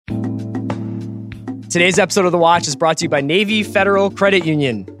Today's episode of The Watch is brought to you by Navy Federal Credit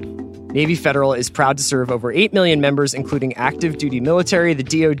Union. Navy Federal is proud to serve over 8 million members, including active duty military, the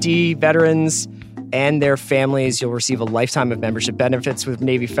DoD, veterans, and their families. You'll receive a lifetime of membership benefits with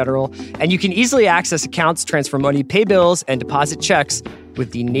Navy Federal, and you can easily access accounts, transfer money, pay bills, and deposit checks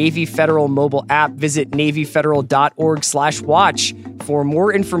with the Navy Federal mobile app. Visit NavyFederal.org/watch. For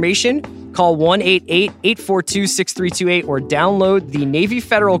more information, call 1-888-842-6328 or download the Navy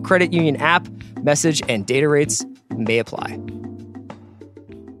Federal Credit Union app. Message and data rates may apply.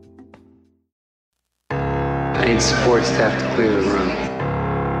 I need support staff to clear the room.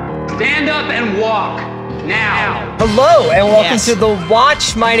 Stand up and walk now. Hello and welcome to The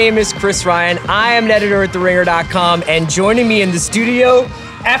Watch. My name is Chris Ryan. I am an editor at TheRinger.com, and joining me in the studio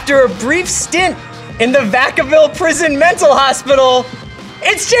after a brief stint in the Vacaville Prison Mental Hospital,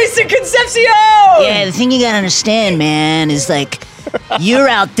 it's Jason Concepcion! Yeah, the thing you gotta understand, man, is like, you're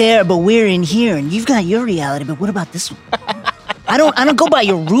out there, but we're in here, and you've got your reality, but what about this one? I don't go by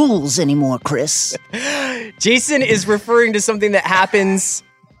your rules anymore, Chris. Jason is referring to something that happens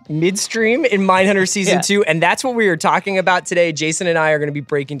midstream in Mindhunter Season 2, and that's what we are talking about today. Jason and I are going to be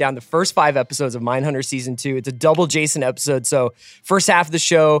breaking down the first 5 episodes of Mindhunter Season 2. It's a double Jason episode, so first half of the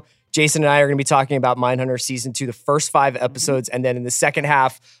show, Jason and I are going to be talking about Mindhunter Season 2, the first 5 episodes, and then in the second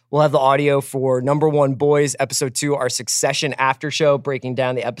half, we'll have the audio for Number 1 Boys, Episode 2, our Succession after show, breaking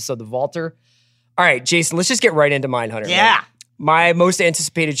down the episode The Vaulter. All right, Jason, let's just get right into Mindhunter. Yeah. Right? My most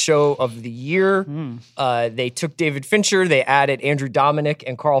anticipated show of the year. They took David Fincher, they added Andrew Dominic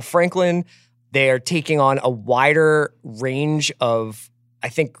and Carl Franklin. They are taking on a wider range of, I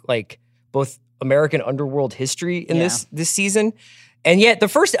think, like both American underworld history in this season. And yet, the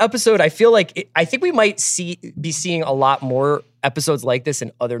first episode, I feel like, I think we might be seeing a lot more episodes like this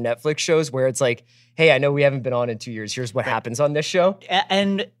in other Netflix shows where it's like, hey, I know we haven't been on in 2 years. Here's what happens on this show.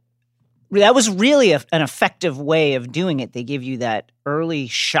 And that was really an effective way of doing it. They give you that early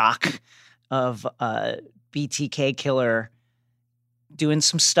shock of BTK killer doing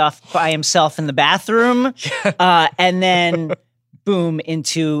some stuff by himself in the bathroom, and then boom,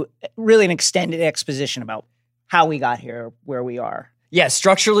 into really an extended exposition about how we got here, where we are. Yeah,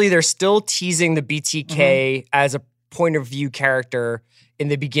 structurally, they're still teasing the BTK as a point of view character in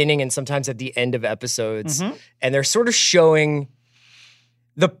the beginning and sometimes at the end of episodes. And they're sort of showing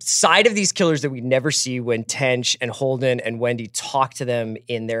the side of these killers that we never see when Tench and Holden and Wendy talk to them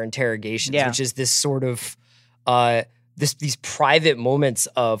in their interrogations, which is this sort of these private moments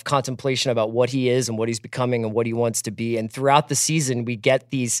of contemplation about what he is and what he's becoming and what he wants to be. And throughout the season, we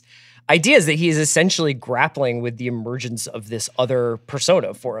get these ideas that he is essentially grappling with the emergence of this other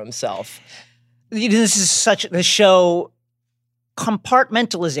persona for himself. This is the show.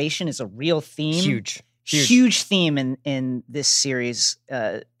 Compartmentalization is a real theme. Huge theme in this series,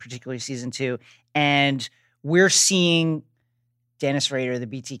 particularly season 2. And we're seeing Dennis Rader, the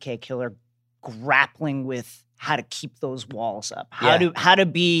BTK killer, grappling with how to keep those walls up, how to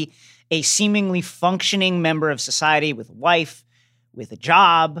be a seemingly functioning member of society with a wife, with a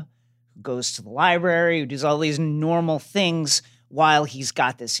job, who goes to the library, who does all these normal things while he's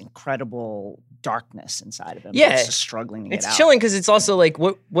got this incredible darkness inside of him. Yeah. It's just struggling to get out. It's chilling because it's also like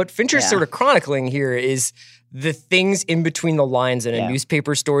what Fincher's sort of chronicling here is the things in between the lines in a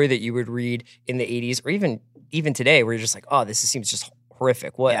newspaper story that you would read in the 80s or even today where you're just like, oh, this seems just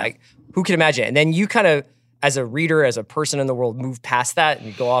horrific. Who can imagine? And then you kind of, as a reader, as a person in the world, move past that and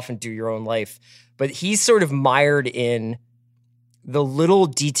you go off and do your own life. But he's sort of mired in the little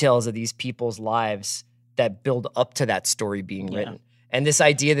details of these people's lives that build up to that story being written. And this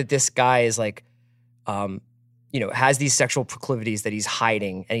idea that this guy is like, has these sexual proclivities that he's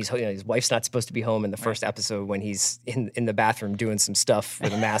hiding, and his wife's not supposed to be home in the first episode when he's in the bathroom doing some stuff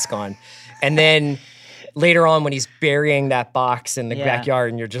with a mask on. And then later on when he's burying that box in the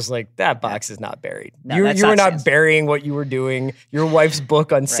backyard and you're just like, that box is not buried. No, you were not burying what you were doing. Your wife's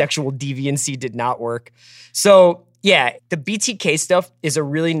book on sexual deviancy did not work. So yeah, the BTK stuff is a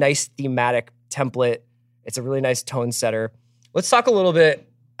really nice thematic template. It's a really nice tone setter. Let's talk a little bit.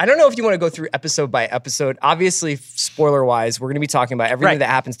 I don't know if you want to go through episode by episode. Obviously, spoiler-wise, we're going to be talking about everything that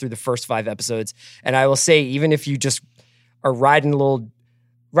happens through the first 5 episodes. And I will say, even if you just are riding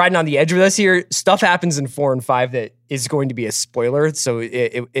on the edge with us here, stuff happens in 4 and 5 that is going to be a spoiler. So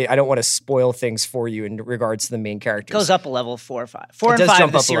I don't want to spoil things for you in regards to the main characters. It goes up a level, 4 or 5. 4 and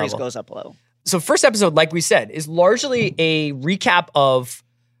 5, the series goes up a level. So first episode, like we said, is largely a recap of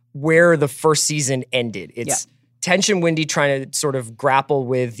where the first season ended. It's Tench and Wendy trying to sort of grapple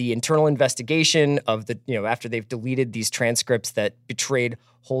with the internal investigation of after they've deleted these transcripts that betrayed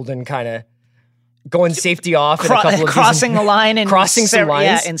Holden kind of going safety off in a couple of crossing the line and crossing some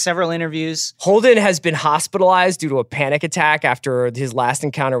lines. in several interviews. Holden has been hospitalized due to a panic attack after his last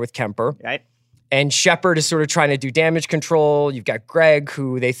encounter with Kemper. Right. And Shepard is sort of trying to do damage control. You've got Greg,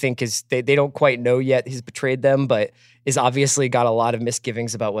 who they think they don't quite know yet he's betrayed them, but is obviously got a lot of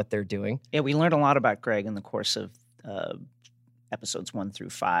misgivings about what they're doing. Yeah, we learned a lot about Greg in the course of episodes 1 through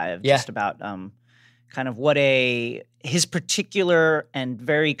 5. Yeah. Just about kind of what his particular and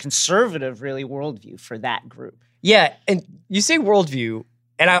very conservative, really, worldview for that group. Yeah, and you say worldview,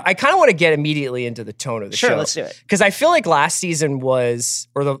 and I kind of want to get immediately into the tone of the show. Sure, let's do it. Because I feel like last season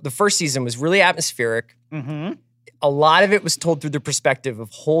the first season was really atmospheric. Mm-hmm. A lot of it was told through the perspective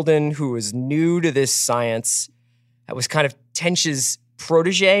of Holden, who was new to this science. That was kind of Tench's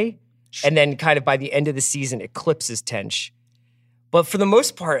protege, and then kind of by the end of the season eclipses Tench. But for the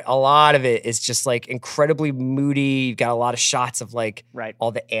most part, a lot of it is just like incredibly moody. You've got a lot of shots of like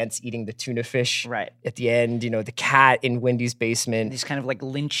all the ants eating the tuna fish at the end. You know, the cat in Wendy's basement. These kind of like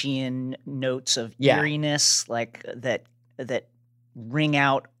Lynchian notes of eeriness, like that ring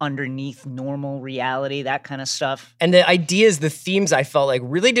out underneath normal reality, that kind of stuff. And the ideas, the themes, I felt like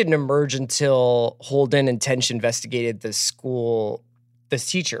really didn't emerge until Holden and Tench investigated the school, the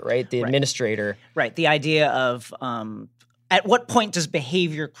teacher, right? The administrator. Right. The idea of at what point does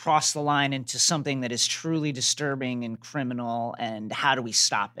behavior cross the line into something that is truly disturbing and criminal, and how do we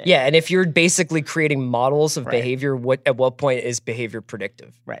stop it? Yeah, and if you're basically creating models of behavior, at what point is behavior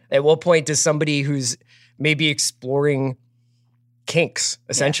predictive? Right. At what point does somebody who's maybe exploring kinks,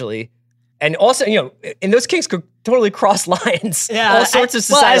 essentially, and also, you know, and those kinks could totally cross lines, all sorts of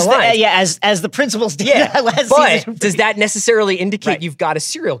societal lines. As the principals did. But does that necessarily indicate you've got a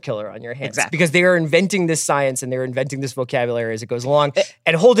serial killer on your hands? Exactly. Because they are inventing this science and they're inventing this vocabulary as it goes along.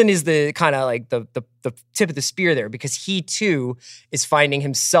 And Holden is the kind of like the tip of the spear there, because he too is finding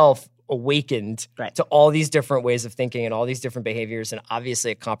himself awakened to all these different ways of thinking and all these different behaviors, and obviously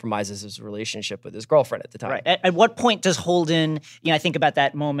it compromises his relationship with his girlfriend at the time. Right. At what point does Holden, I think about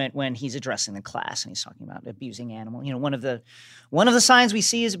that moment when he's addressing the class and he's talking about abusing animals. You know, one of the signs we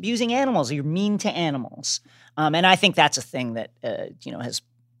see is abusing animals. You're mean to animals, and I think that's a thing that has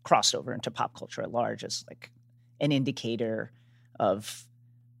crossed over into pop culture at large as like an indicator of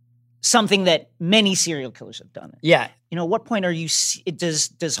something that many serial killers have done. Yeah. You know, at what point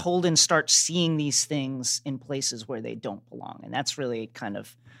does Holden start seeing these things in places where they don't belong? And that's really kind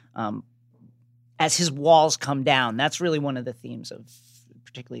of, as his walls come down, that's really one of the themes of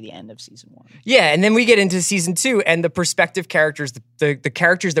particularly the end of season 1. Yeah, and then we get into season 2, and the perspective characters, the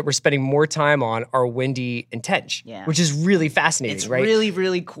characters that we're spending more time on are Wendy and Tench, which is really fascinating, it's right? really,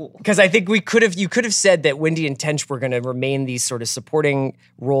 really cool. Because I think you could have said that Wendy and Tench were going to remain these sort of supporting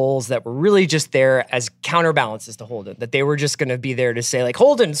roles that were really just there as counterbalances to Holden, that they were just going to be there to say like,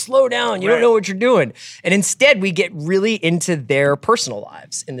 Holden, slow down, you don't know what you're doing. And instead, we get really into their personal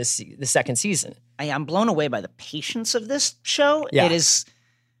lives in the second season. I'm blown away by the patience of this show. Yeah. It is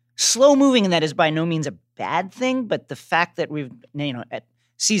slow moving, and that is by no means a bad thing, but the fact that we've, at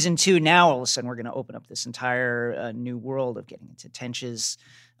season 2 now, all of a sudden we're going to open up this entire new world of getting into Tench's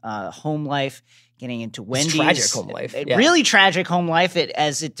home life, getting into Wendy's tragic home life. Really tragic home life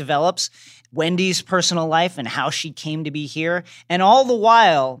as it develops, Wendy's personal life and how she came to be here. And all the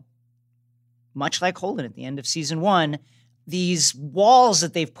while, much like Holden at the end of season 1, these walls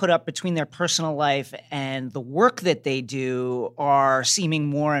that they've put up between their personal life and the work that they do are seeming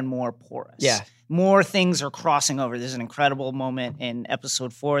more and more porous. Yeah. More things are crossing over. There's an incredible moment in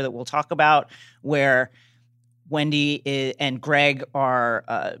episode 4 that we'll talk about where Wendy and Greg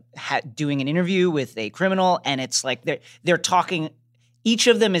are doing an interview with a criminal, and it's like they're talking. Each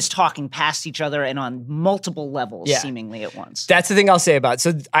of them is talking past each other and on multiple levels, seemingly at once. That's the thing I'll say about it.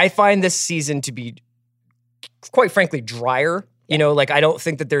 So I find this season to be, quite frankly, drier. You know, like, I don't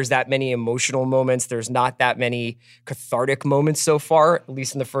think that there's that many emotional moments. There's not that many cathartic moments so far, at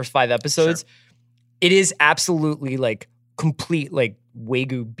least in the first 5 episodes. Sure. It is absolutely like complete like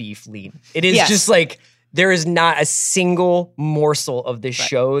Wagyu beef lean. It is just like, there is not a single morsel of this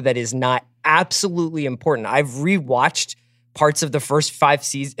show that is not absolutely important. I've rewatched parts of the first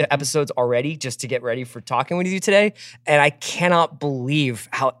 5 episodes already just to get ready for talking with you today. And I cannot believe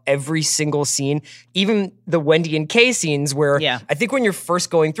how every single scene, even the Wendy and Kay scenes where I think when you're first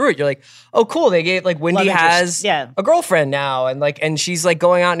going through it, you're like, oh, cool. They gave like Wendy has a girlfriend now. And she's like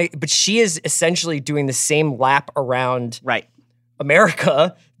going out, but she is essentially doing the same lap around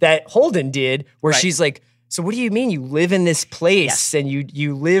America that Holden did, where she's like, so what do you mean you live in this place and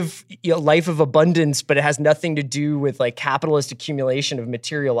you live a life of abundance, but it has nothing to do with like capitalist accumulation of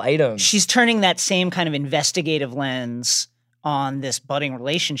material items? She's turning that same kind of investigative lens on this budding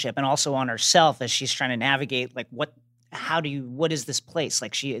relationship and also on herself as she's trying to navigate like what is this place?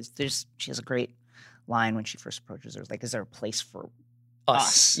 Like she has a great line when she first approaches her, like, is there a place for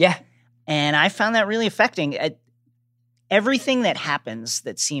us? Yeah. And I found that really affecting. Everything that happens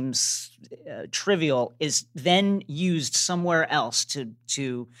that seems trivial is then used somewhere else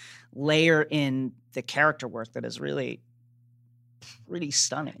to layer in the character work that is really pretty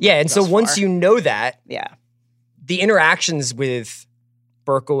stunning. Yeah, and so once you know that, the interactions with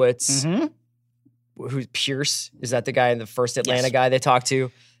Berkowitz, who's Pierce, is that the guy in the first Atlanta guy they talked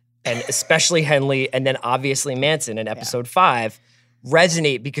to? And especially Henley, and then obviously Manson in episode 5,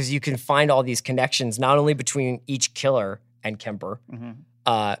 resonate because you can find all these connections, not only between each killer and Kemper.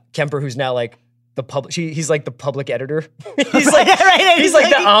 Kemper, who's now like the public, he's like the public editor. He's like, he's like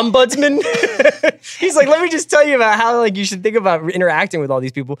the ombudsman. He's like, let me just tell you about how like you should think about interacting with all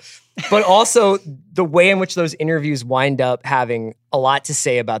these people. But also the way in which those interviews wind up having a lot to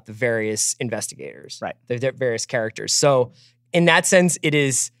say about the various investigators, right? The various characters. So in that sense, it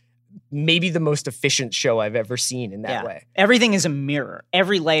is maybe the most efficient show I've ever seen in that way. Everything is a mirror.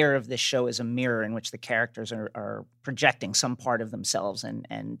 Every layer of this show is a mirror in which the characters are projecting some part of themselves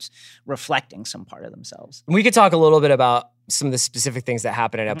and reflecting some part of themselves. We could talk a little bit about some of the specific things that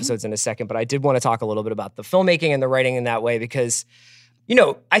happen in episodes in a second, but I did want to talk a little bit about the filmmaking and the writing in that way because, you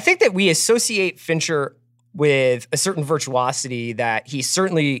know, I think that we associate Fincher with a certain virtuosity that he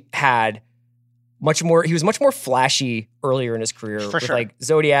certainly had he was much more flashy earlier in his career with like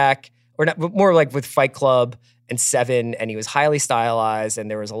Zodiac, or not, but more like with Fight Club and Seven, and he was highly stylized, and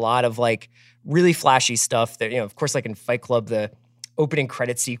there was a lot of like really flashy stuff that, you know, of course, like in Fight Club, the opening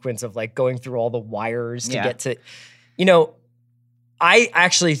credit sequence of like going through all the wires to get to, you know, I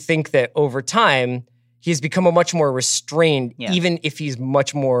actually think that over time, he's become a much more restrained, even if he's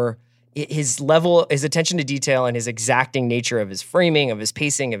much more, his attention to detail and his exacting nature of his framing, of his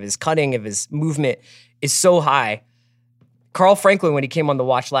pacing, of his cutting, of his movement is so high. Carl Franklin, when he came on The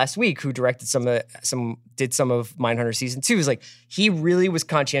Watch last week, who directed did some of Mindhunter season 2, is like, he really was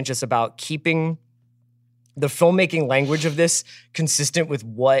conscientious about keeping the filmmaking language of this consistent with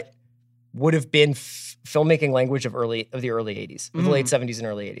what would have been filmmaking language of the early 80s, of the late 70s and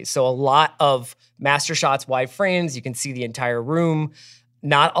early 80s. So a lot of master shots, wide frames, you can see the entire room.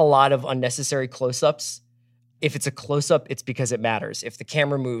 Not a lot of unnecessary close-ups. If it's a close-up, it's because it matters. If the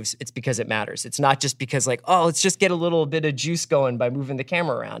camera moves, it's because it matters. It's not just because like, oh, let's just get a little bit of juice going by moving the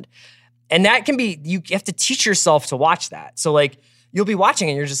camera around. And that can be, you have to teach yourself to watch that. So like, you'll be watching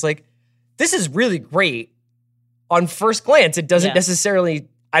and you're just like, this is really great. On first glance, it doesn't necessarily,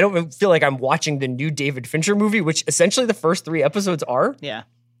 I don't feel like I'm watching the new David Fincher movie, which essentially the first 3 episodes are. Yeah.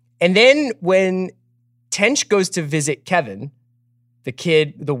 And then when Tench goes to visit Kevin, the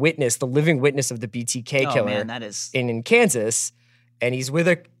kid, the witness, the living witness of the BTK killer in Kansas, and he's with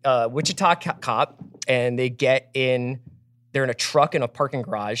a Wichita cop, and they're in a truck in a parking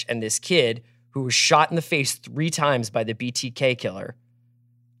garage, and this kid who was shot in the face 3 times by the BTK killer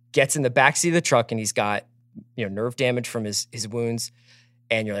gets in the backseat of the truck, and he's got, you know, nerve damage from his wounds,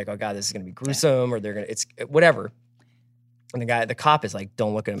 and you're like, oh God, this is gonna be gruesome, or it's whatever. And the cop is like,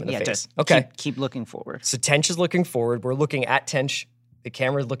 don't look at him in the face. Okay. Keep looking forward. So Tench is looking forward. We're looking at Tench. The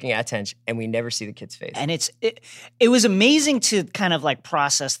camera's looking at Tench, and we never see the kid's face. And it was amazing to kind of like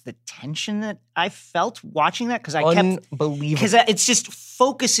process the tension that I felt watching that, because unbelievable. Because it just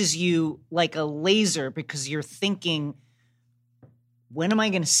focuses you like a laser, because you're thinking, when am I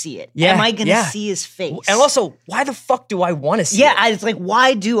going to see it? Yeah, am I going to see his face? And also, why the fuck do I want to see it? Yeah, it's like,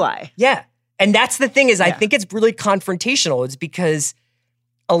 why do I? Yeah. And that's the thing is, I think it's really confrontational. It's because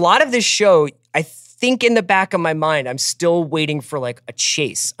a lot of this show, I think in the back of my mind, I'm still waiting for like a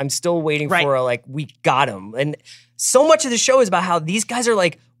chase. I'm still waiting for a like, we got him. And so much of the show is about how these guys are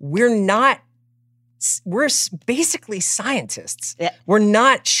like, we're basically scientists. Yeah. We're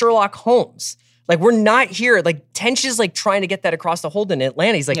not Sherlock Holmes. Like, we're not here. Like, Tench is like trying to get that across to Holden in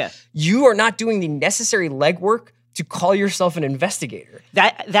Atlanta. He's like, you are not doing the necessary legwork to call yourself an investigator.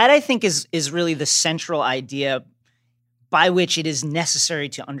 That I think is really the central idea by which it is necessary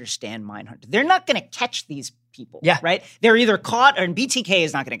to understand Mindhunter. They're not going to catch these people, right? They're either caught, and BTK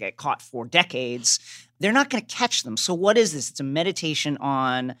is not going to get caught for decades. They're not going to catch them. So what is this? It's a meditation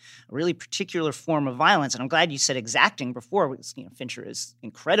on a really particular form of violence. And I'm glad you said exacting before, because, you know, Fincher is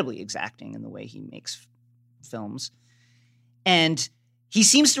incredibly exacting in the way he makes films. And he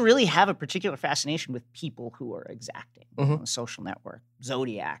seems to really have a particular fascination with people who are exacting. You know, Social Network,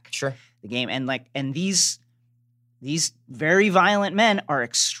 Zodiac, the game. And these very violent men are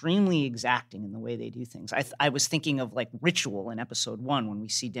extremely exacting in the way they do things. I was thinking of like Ritual in episode 1 when we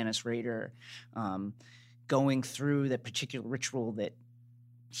see Dennis Rader going through the particular ritual that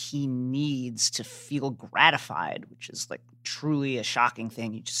he needs to feel gratified, which is like truly a shocking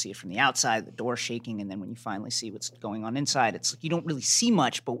thing. You just see it from the outside, the door shaking, and then when you finally see what's going on inside, it's like you don't really see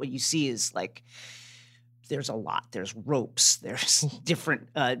much, but what you see is like there's a lot. There's ropes. There's different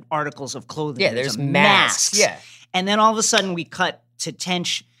articles of clothing. Yeah, there's masks. Yeah. And then all of a sudden we cut to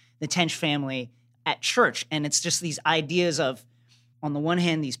the Tench family at church, and it's just these ideas of, on the one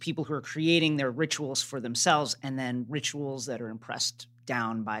hand, these people who are creating their rituals for themselves, and then rituals that are impressed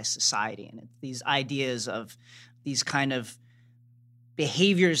down by society. And these ideas of these kind of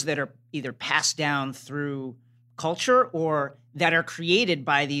behaviors that are either passed down through culture or that are created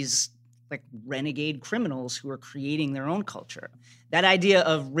by these like renegade criminals who are creating their own culture. That idea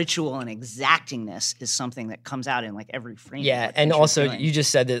of ritual and exactingness is something that comes out in like every frame. Yeah, and also you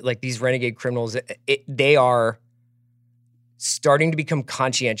just said that like these renegade criminals, they are starting to become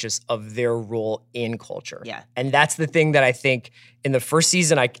conscientious of their role in culture. Yeah. And that's the thing that I think in the first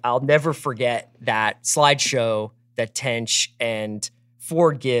season, I'll never forget that slideshow that Tench and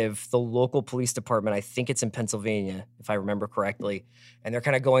Ford give the local police department. I think it's in Pennsylvania, if I remember correctly. And they're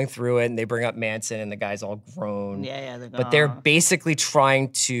kind of going through it, and they bring up Manson, and the guy's all grown. Yeah. But they're basically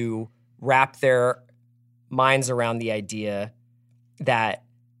trying to wrap their minds around the idea that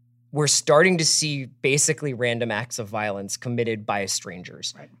we're starting to see basically random acts of violence committed by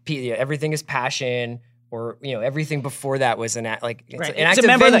strangers. Right. Everything is passion, or everything before that was an act, like an act of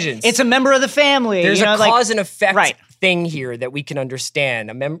vengeance. It's a member of the family. There's a cause and effect thing here that we can understand.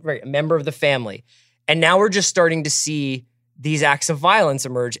 A member of the family, and now we're just starting to see these acts of violence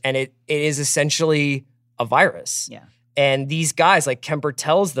emerge, and it is essentially a virus. Yeah. And these guys, like Kemper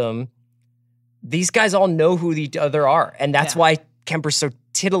tells them, these guys all know who the other are, and that's why Kemper's so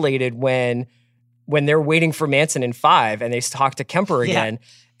titillated when they're waiting for Manson in 5 and they talk to Kemper again,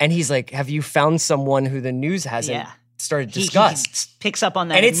 and he's like, have you found someone who the news hasn't started to discuss? He picks up on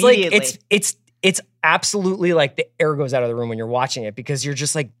that, and it's immediately. Like it's absolutely like the air goes out of the room when you're watching it, because you're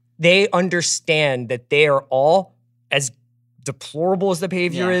just like, they understand that they are all, as deplorable as the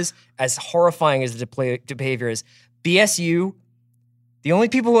behavior is, as horrifying as the behavior is, BSU, the only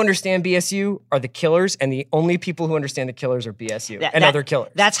people who understand BSU are the killers, and the only people who understand the killers are BSU and other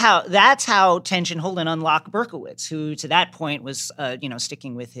killers. That's how Tench and Holden unlock Berkowitz, who to that point was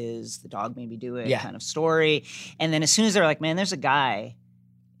sticking with his "the dog made me do it" kind of story. And then as soon as they're like, man, there's a guy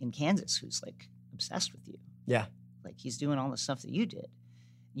in Kansas who's like obsessed with you. Yeah. Like he's doing all the stuff that you did.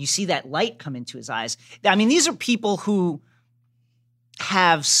 You see that light come into his eyes. I mean, these are people who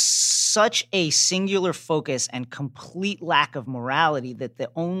have such a singular focus and complete lack of morality that the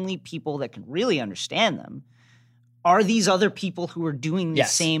only people that can really understand them are these other people who are doing the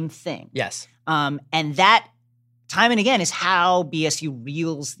same thing. Yes. And that, time and again, is how BSU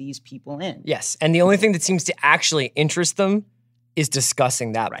reels these people in. Yes. And the only thing that seems to actually interest them is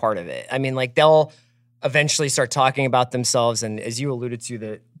discussing that part of it. I mean, like, they'll eventually start talking about themselves, and as you alluded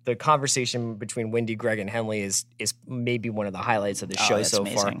to, the conversation between Wendy, Greg, and Henley is maybe one of the highlights of the show so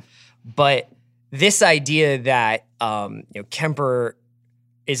far. But this idea that Kemper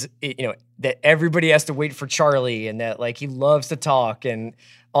is that everybody has to wait for Charlie, and that like he loves to talk and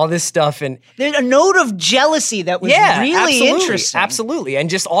all this stuff, and there's a note of jealousy that was really interesting. Absolutely, and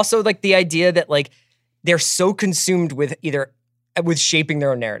just also like the idea that like they're so consumed with shaping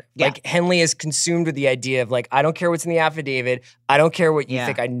their own narrative. Yeah. Like Henley is consumed with the idea of like, I don't care what's in the affidavit. I don't care what you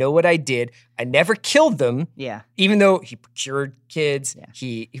think. I know what I did. I never killed them. Yeah. Even though he procured kids,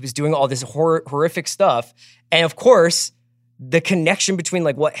 he was doing all this horrific stuff. And of course, the connection between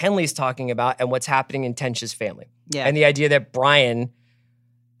like what Henley's talking about and what's happening in Tench's family. Yeah. And the idea that Brian,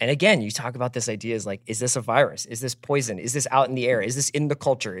 and again, you talk about this idea is like, is this a virus? Is this poison? Is this out in the air? Is this in the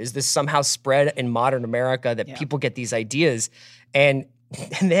culture? Is this somehow spread in modern America that people get these ideas? And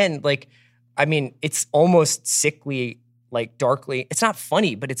then like, I mean, it's almost sickly, like darkly. It's not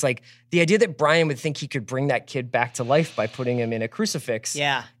funny, but it's like the idea that Brian would think he could bring that kid back to life by putting him in a crucifix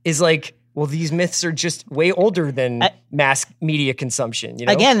is like, well, these myths are just way older than mass media consumption. You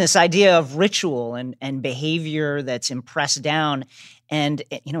know? Again, this idea of ritual and behavior that's impressed down. And,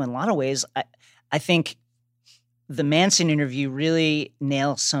 in a lot of ways, I think the Manson interview really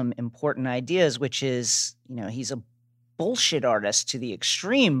nails some important ideas, which is, he's a bullshit artist to the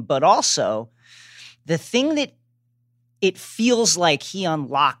extreme, but also the thing that it feels like he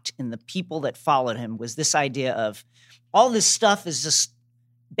unlocked in the people that followed him was this idea of all this stuff is just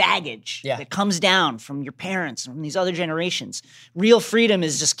baggage that comes down from your parents and from these other generations. Real freedom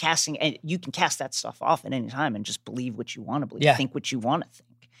is just casting, and you can cast that stuff off at any time and just believe what you want to believe, think what you want to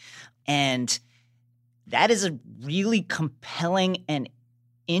think. And that is a really compelling and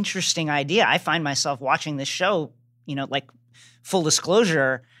interesting idea. I find myself watching this show, like full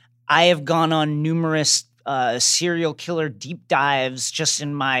disclosure, I have gone on numerous serial killer deep dives just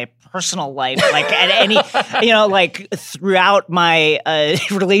in my personal life, like at any, like throughout my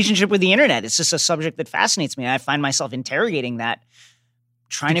relationship with the internet. It's just a subject that fascinates me. I find myself interrogating that,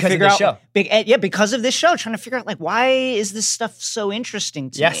 trying to figure out because of this show, trying to figure out like, why is this stuff so interesting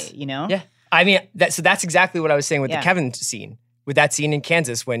to me, Yeah. I mean, that's exactly what I was saying with the Kevin scene, with that scene in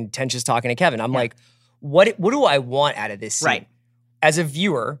Kansas when Tench is talking to Kevin. I'm like, what do I want out of this scene? Right. As a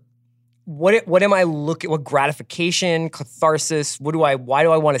viewer, what am I looking, what gratification, catharsis, why do I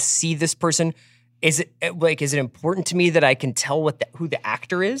want to see this person? Is it important to me that I can tell who the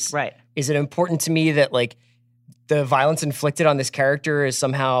actor is? Right. Is it important to me that like the violence inflicted on this character is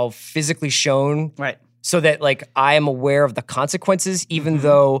somehow physically shown? Right. So that like I am aware of the consequences, even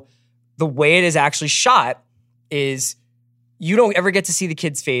though the way it is actually shot is you don't ever get to see the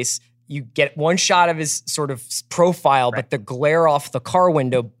kid's face. You get one shot of his sort of profile, but the glare off the car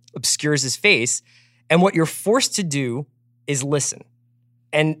window obscures his face. And what you're forced to do is listen.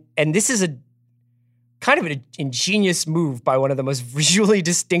 And this is a kind of an ingenious move by one of the most visually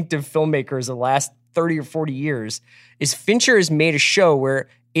distinctive filmmakers of the last 30 or 40 years, is Fincher has made a show where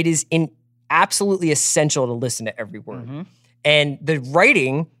it is absolutely essential to listen to every word. Mm-hmm. And the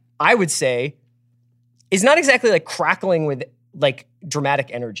writing, I would say, is not exactly like crackling with like dramatic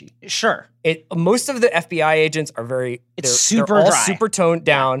energy. Sure. Most of the FBI agents are they're all dry. Super toned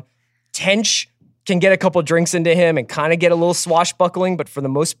down. Yeah. Tench can get a couple drinks into him and kind of get a little swashbuckling, but for the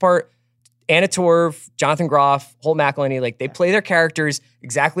most part, Anna Torv, Jonathan Groff, Holt McElhenney, like they play their characters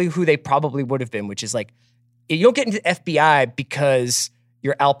exactly who they probably would have been, which is like, you don't get into FBI because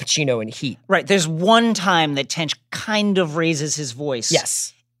you're Al Pacino in Heat. Right. There's one time that Tench kind of raises his voice.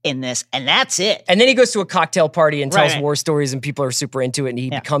 Yes. In this, and that's it. And then he goes to a cocktail party and tells war stories, and people are super into it, and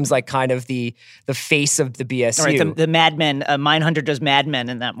he becomes like kind of the face of the BSU. Right, the Mad Men, Mindhunter does Mad Men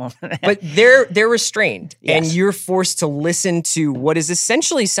in that moment. But they're restrained, and you're forced to listen to what is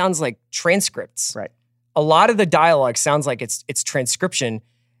essentially sounds like transcripts. Right. A lot of the dialogue sounds like it's transcription,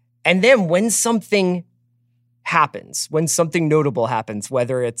 and then when something happens, when something notable happens,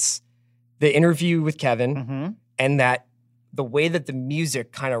 whether it's the interview with Kevin and that the way that the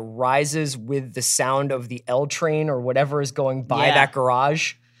music kind of rises with the sound of the L train or whatever is going by that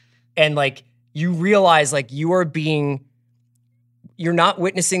garage. And like, you realize like you're not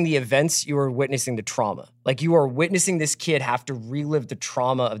witnessing the events, you are witnessing the trauma. Like you are witnessing this kid have to relive the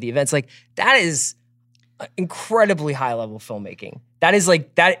trauma of the events. Like that is incredibly high level filmmaking. That is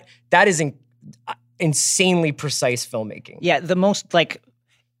like, that is insanely precise filmmaking. Yeah. The most like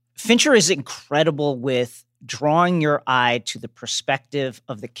Fincher is incredible with drawing your eye to the perspective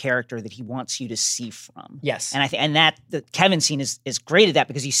of the character that he wants you to see from. Yes. And that the Kevin scene is great at that,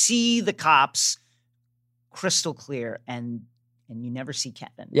 because you see the cops crystal clear and you never see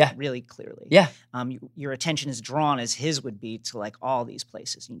Kevin really clearly. Yeah. Your attention is drawn, as his would be, to like all these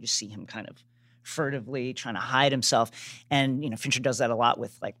places. And you just see him kind of furtively trying to hide himself. And, Fincher does that a lot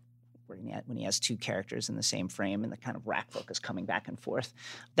with like when he has two characters in the same frame and the kind of rack focus coming back and forth.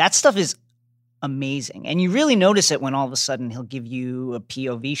 That stuff is amazing. And you really notice it when all of a sudden he'll give you a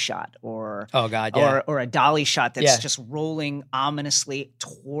POV shot or a dolly shot that's just rolling ominously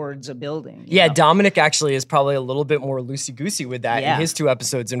towards a building. Yeah, Dominic actually is probably a little bit more loosey-goosey with that in his 2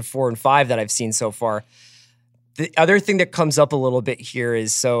 episodes in 4 and 5 that I've seen so far. The other thing that comes up a little bit here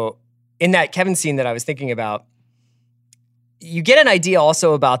is, so in that Kevin scene that I was thinking about, you get an idea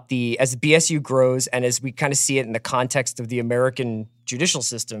also about as BSU grows and as we kind of see it in the context of the American judicial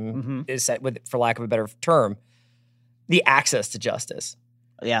system, is set with, for lack of a better term, the access to justice.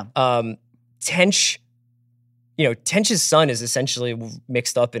 Yeah. Tench's son is essentially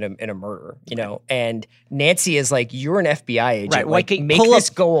mixed up in a murder, and Nancy is like, you're an FBI agent. Right. Like, make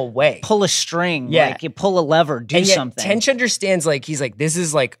this go away. Pull a string. Yeah. Like, you pull a lever, do something. Tench understands, like, he's like, this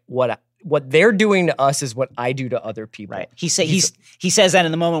is like what they're doing to us is what I do to other people. Right. He says that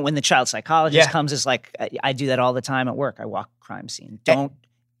in the moment when the child psychologist comes, is like, I do that all the time at work. I walk a crime scene. Don't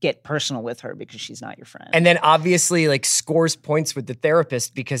get personal with her because she's not your friend. And then obviously like scores points with the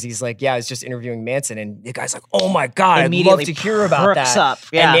therapist because he's like, I was just interviewing Manson. And the guy's like, oh my God, I'd love to hear about that. Up.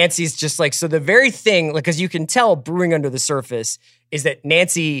 Yeah. And Nancy's just like, so the very thing, like, because you can tell brewing under the surface is that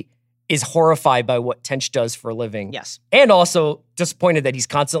Nancy is horrified by what Tench does for a living. Yes. And also disappointed that he's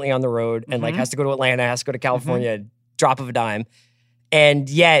constantly on the road and like has to go to Atlanta, has to go to California, drop of a dime. And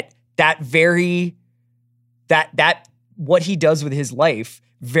yet that what he does with his life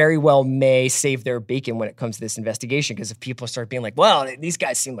very well may save their bacon when it comes to this investigation. Because if people start being like, well, these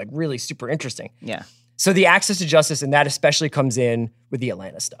guys seem like really super interesting. Yeah. So the access to justice, and that especially comes in with the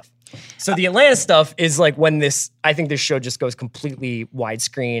Atlanta stuff. So the Atlanta stuff is like when I think this show just goes completely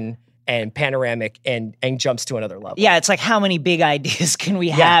widescreen and panoramic and jumps to another level. Yeah, it's like how many big ideas can we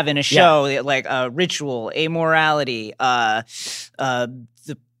have in a show? Like ritual, amorality, the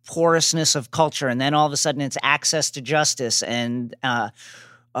porousness of culture, and then all of a sudden it's access to justice and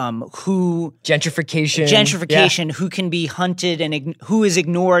gentrification, who can be hunted and who is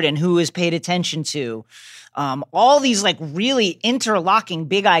ignored and who is paid attention to. All these like really interlocking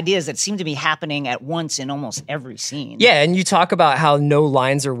big ideas that seem to be happening at once in almost every scene. Yeah, and you talk about how no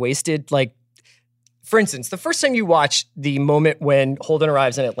lines are wasted. Like, for instance, the first time you watch the moment when Holden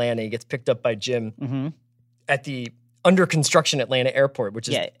arrives in Atlanta, he gets picked up by Jim at the under construction Atlanta airport, which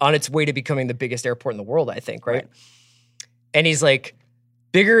is on its way to becoming the biggest airport in the world, I think, right? And he's like,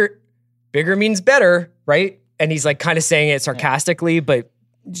 bigger means better, right? And he's like kind of saying it sarcastically, but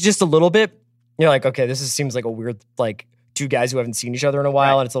just a little bit. You're like, okay, seems like a weird, like, two guys who haven't seen each other in a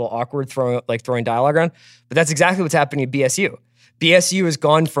while, and it's a little awkward throwing dialogue around. But that's exactly what's happening at BSU. BSU has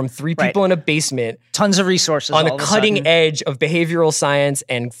gone from 3 people in a basement, tons of resources on the cutting edge of behavioral science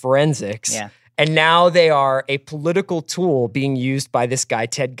and forensics. Yeah. And now they are a political tool being used by this guy,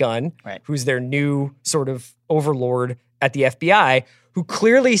 Ted Gunn, who's their new sort of overlord at the FBI, who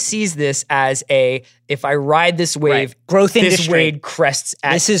clearly sees this as if I ride this wave, growth this industry. wave crests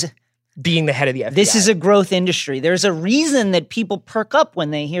at being the head of the FBI. This is a growth industry. There's a reason that people perk up when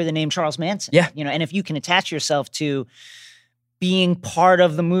they hear the name Charles Manson. Yeah. And if you can attach yourself to being part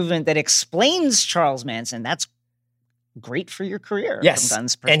of the movement that explains Charles Manson, that's great for your career. Yes. From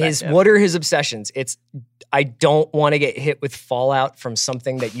Gunn's perspective. And what are his obsessions? I don't want to get hit with fallout from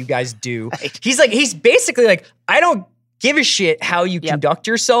something that you guys do. He's basically like, I don't give a shit how you conduct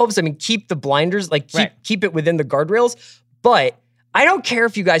yourselves. I mean, keep the blinders, keep it within the guardrails, but I don't care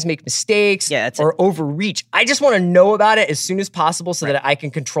if you guys make mistakes or overreach. I just want to know about it as soon as possible so that I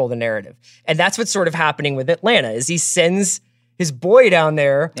can control the narrative. And that's what's sort of happening with Atlanta is he sends his boy down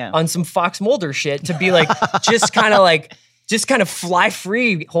there on some Fox Mulder shit to be like, just kind of fly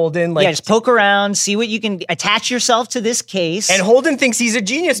free, Holden. Like, just poke around, see what you can attach yourself to this case. And Holden thinks he's a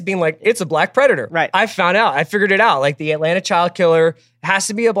genius being like, it's a black predator. Right. I figured it out. Like the Atlanta child killer has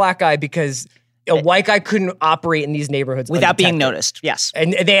to be a black guy because a white guy couldn't operate in these neighborhoods without being noticed. Yes.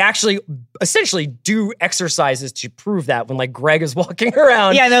 And they actually essentially do exercises to prove that when like Greg is walking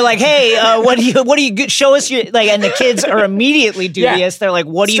around. Yeah. And they're like, hey, what do you show us your, like, and the kids are immediately dubious. They're like,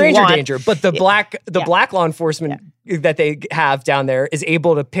 what do you want? Stranger danger. But the black law enforcement that they have down there is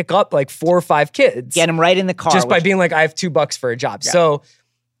able to pick up like 4 or 5 kids. Get them right in the car. Just by being like, I have $2 for a job. Yeah. So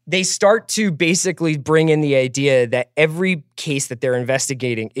they start to basically bring in the idea that every case that they're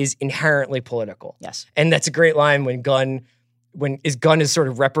investigating is inherently political. Yes. And that's a great line when Gunn is sort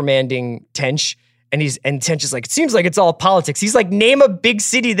of reprimanding Tench, and Tench is like, it seems like it's all politics. He's like, name a big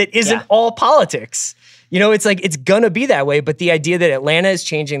city that isn't all politics. It's like, it's gonna be that way, but the idea that Atlanta is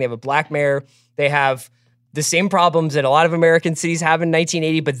changing, they have a black mayor, they have the same problems that a lot of American cities have in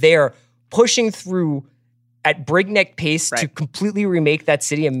 1980, but they are pushing through at breakneck pace to completely remake that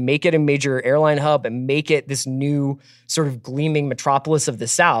city and make it a major airline hub and make it this new sort of gleaming metropolis of the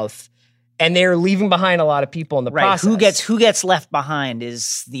South. And they're leaving behind a lot of people in the process. Who gets left behind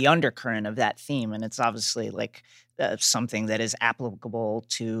is the undercurrent of that theme. And it's obviously like something that is applicable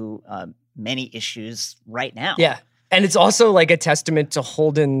to many issues right now. Yeah. And it's also like a testament to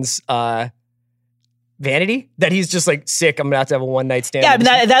Holden's vanity that he's just like, sick, I'm gonna have to have a one night stand.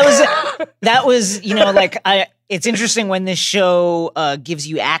 Yeah, that was it's interesting when this show gives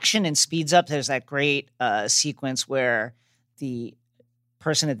you action and speeds up. There's that great sequence where the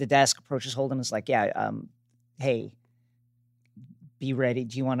person at the desk approaches Holden and is like, hey, be ready.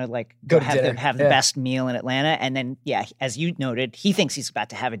 Do you want to like go to have the best meal in Atlanta? And then, as you noted, he thinks he's about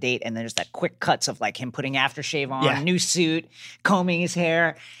to have a date. And there's that quick cuts of like him putting aftershave on, new suit, combing his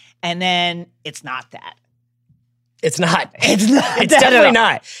hair. And then it's not that. It's not. It's not. It's definitely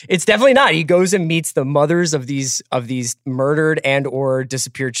not. It's definitely not. He goes and meets the mothers of these murdered and or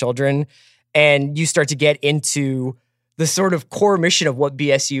disappeared children, and you start to get into the sort of core mission of what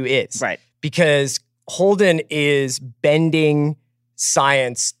BSU is. Right. Because Holden is bending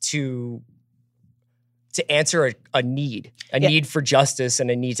science to answer a need for justice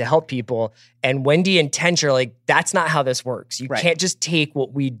and a need to help people. And Wendy and Tench are like, that's not how this works. You can't just take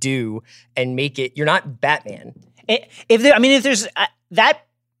what we do and make it, you're not Batman. If there's that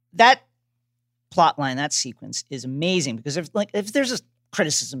plot line, that sequence is amazing because if there's a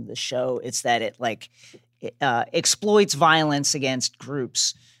criticism of the show, it's that it exploits violence against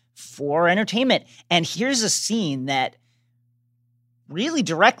groups for entertainment. And here's a scene that really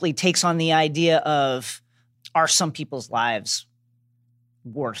directly takes on the idea of, are some people's lives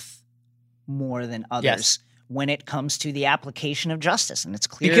worth more than others when it comes to the application of justice? And it's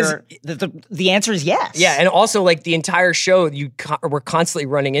clear that the answer is yes. Yeah, and also like the entire show, we're constantly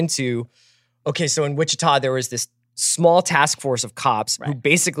running into, okay, so in Wichita, there was this small task force of cops who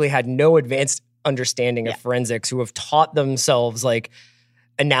basically had no advanced understanding of forensics, who have taught themselves like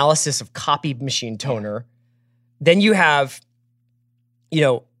analysis of copy machine toner. Then you have,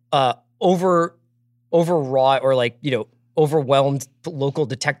 overwrought or like, overwhelmed local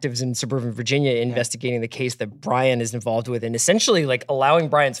detectives in suburban Virginia investigating the case that Brian is involved with, and essentially like allowing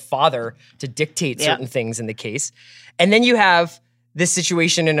Brian's father to dictate certain things in the case. And then you have this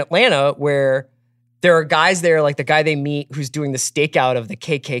situation in Atlanta where there are guys there, like the guy they meet who's doing the stakeout of the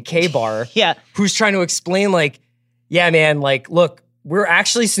KKK bar, who's trying to explain like, yeah, man, like, look, we're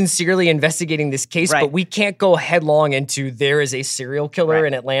actually sincerely investigating this case, but we can't go headlong into there is a serial killer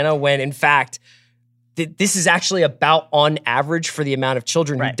in Atlanta when in fact, this is actually about on average for the amount of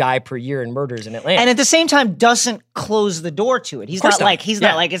children who die per year in murders in Atlanta. And at the same time, doesn't close the door to it. He's not like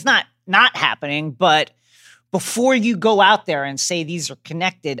it's not happening, but before you go out there and say these are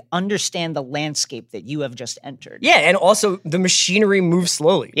connected, understand the landscape that you have just entered. Yeah, and also the machinery moves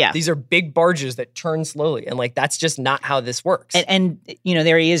slowly. Yeah. These are big barges that turn slowly, and like that's just not how this works. And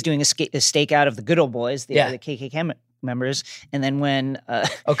there he is doing a stakeout of the good old boys, the KKK members, and then when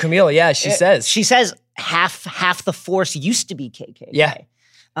Camille, she says half the force used to be KKK. Yeah.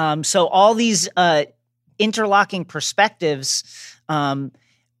 So all these interlocking perspectives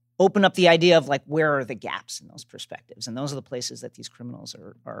open up the idea of like, where are the gaps in those perspectives? And those are the places that these criminals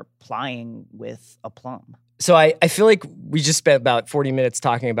are plying with aplomb. So I feel like we just spent about 40 minutes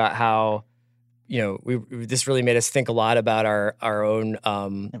talking about how, this really made us think a lot about our own.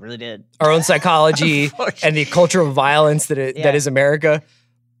 It really did. Our own psychology and the cultural violence that is America.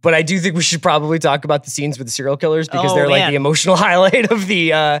 But I do think we should probably talk about the scenes with the serial killers because they're like the emotional highlight of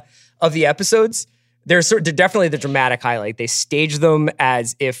the episodes. They're definitely the dramatic highlight. They stage them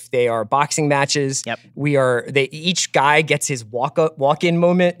as if they are boxing matches. Yep. Each guy gets his walk-in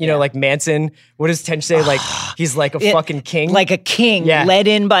moment. Like Manson. What does Tench say? Like he's like a fucking king. Like a king led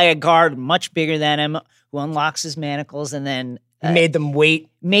in by a guard much bigger than him who unlocks his manacles and then made them wait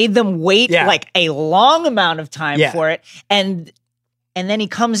like a long amount of time for it. And then he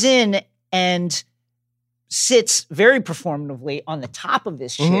comes in and sits very performatively on the top of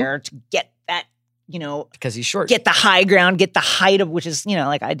this chair to get that, because he's short. Get the high ground, get the height of, which is,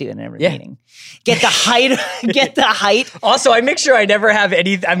 like I do in every meeting. Get the height. Also, I make sure I never have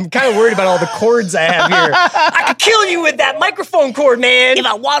I'm kind of worried about all the cords I have here. I could kill you with that microphone cord, man. If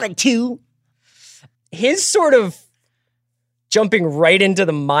I wanted to. His sort of jumping right into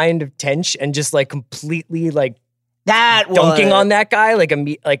the mind of Tench and just like completely like dunking on that guy,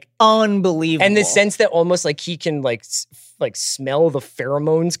 like unbelievable. And the sense that almost like he can like smell the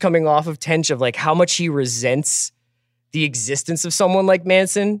pheromones coming off of Tench of like how much he resents the existence of someone like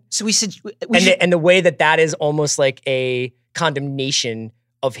Manson. So we said, and the way that is almost like a condemnation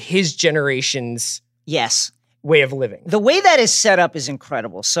of his generation's way of living. The way that is set up is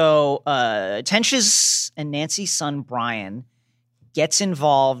incredible. So Tench's and Nancy's son Brian gets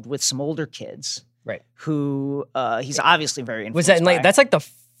involved with some older kids. Right. Who he's obviously very influenced by. Like that's like the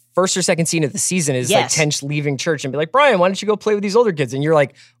first or second scene of the season is like Tench leaving church and be like, Brian, why don't you go play with these older kids? And you're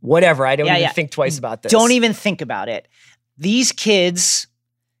like, whatever. I don't even think twice about this. Don't even think about it. These kids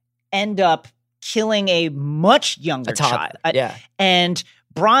end up killing a much younger child. And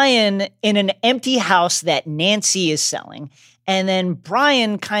Brian in an empty house that Nancy is selling. And then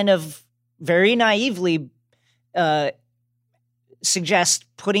Brian kind of very naively suggest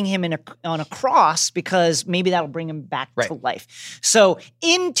putting him on a cross because maybe that'll bring him back to life. So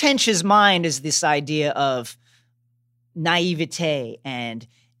in Tench's mind is this idea of naivete and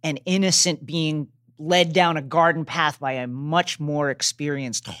an innocent being led down a garden path by a much more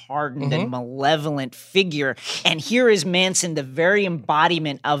experienced, hardened, and malevolent figure. And here is Manson, the very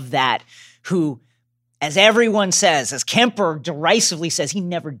embodiment of that, who, as everyone says, as Kemper derisively says, he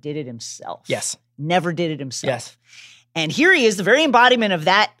never did it himself. Yes. Never did it himself. Yes. And here he is, the very embodiment of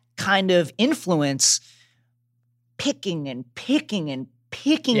that kind of influence, picking at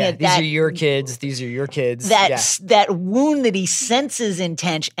that. These are your kids. These are your kids. That wound that he senses in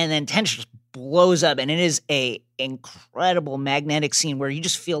Tench, and then Tench just blows up. And it is a incredible magnetic scene where you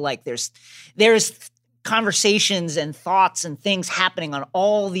just feel like there's conversations and thoughts and things happening on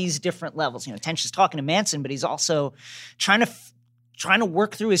all these different levels. Tench is talking to Manson, but he's also trying to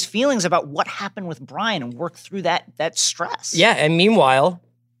work through his feelings about what happened with Brian and work through that stress. Yeah, and meanwhile,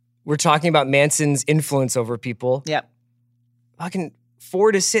 we're talking about Manson's influence over people. Yep.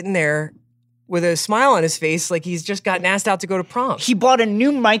 Ford is sitting there with a smile on his face like he's just gotten asked out to go to prom. He bought a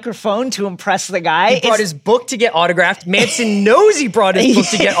new microphone to impress the guy. He brought his book to get autographed. Manson knows he brought his book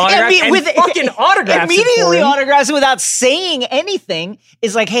to get autographed and fucking autographed immediately it for him. autographs it without saying anything.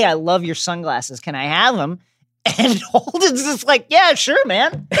 Is like, hey, I love your sunglasses. Can I have them? And Holden's just like, yeah, sure,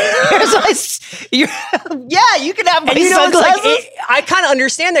 man. You can have my sunglasses. I kind of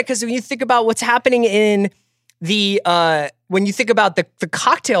understand that because when you think about what's happening in when you think about the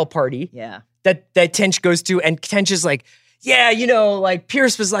cocktail party, that Tench goes to, and Tench is like, yeah, like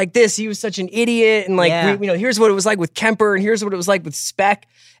Pierce was like this. He was such an idiot, and like here's what it was like with Kemper, and here's what it was like with Speck,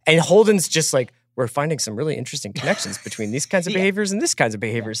 and Holden's just like, we're finding some really interesting connections between these kinds of behaviors and this kinds of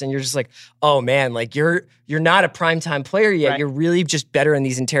behaviors. And you're just like, oh man, like you're not a primetime player yet. Right. You're really just better in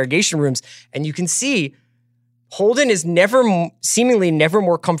these interrogation rooms. And you can see Holden is seemingly never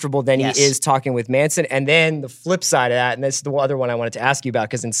more comfortable than he is talking with Manson. And then the flip side of that, and this is the other one I wanted to ask you about,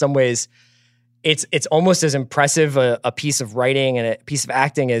 because in some ways it's almost as impressive a piece of writing and a piece of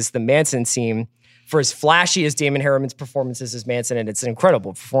acting as the Manson scene. For as flashy as Damon Harriman's performance is as Manson, and it's an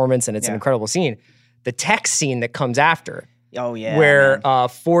incredible performance and it's an incredible scene, the Tex scene that comes after. Oh, yeah. Where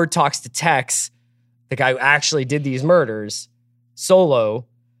Ford talks to Tex, the guy who actually did these murders, solo,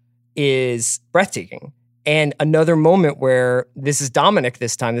 is breathtaking. And another moment where this is Dominic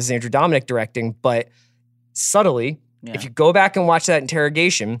this time, this is Andrew Dominic directing, but subtly, if you go back and watch that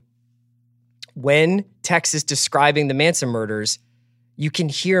interrogation, when Tex is describing the Manson murders, you can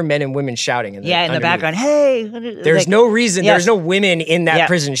hear men and women shouting. In the background. Hey, there's no reason. There's no women in that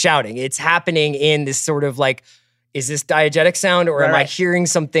prison shouting. It's happening in this sort of like, is this diegetic sound, or am I hearing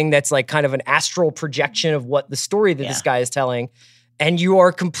something that's like kind of an astral projection of what the story that this guy is telling? And you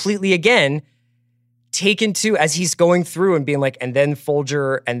are completely, again, taken to, as he's going through and being like, and then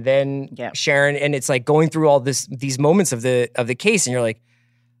Folger, and then Sharon, and it's like going through all these moments of the case, and you're like,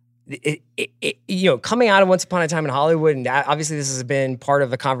 coming out of Once Upon a Time in Hollywood, and obviously this has been part of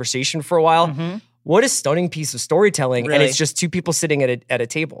the conversation for a while. Mm-hmm. What a stunning piece of storytelling, really. And it's just two people sitting at a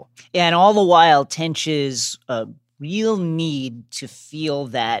table. Yeah, and all the while, Tench's real need to feel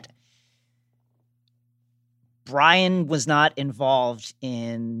that Brian was not involved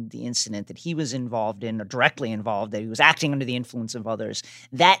in the incident that he was involved in, or directly involved, that he was acting under the influence of others.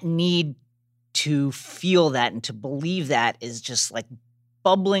 That need to feel that and to believe that is just like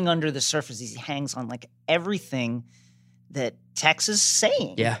bubbling under the surface. He hangs on like everything that Tex is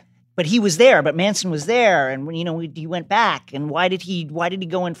saying. Yeah. But he was there, but Manson was there, and he went back, and why did he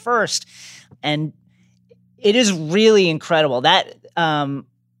go in first? And it is really incredible that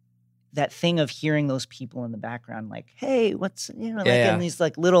that thing of hearing those people in the background, like, hey, what's and these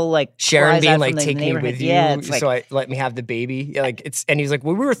like little like Sharon being like, take me with you, it's so let me have the baby. Like and he's like,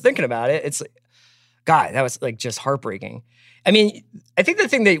 well, we were thinking about it. It's like, God, that was like just heartbreaking. I mean, I think the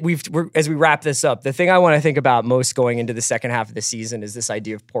thing that as we wrap this up, the thing I want to think about most going into the second half of the season is this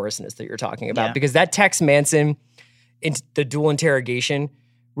idea of porousness that you're talking about, because that Tex Manson, the dual interrogation,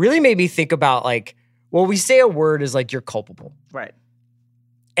 really made me think about like, well, we say a word is like, you're culpable. Right.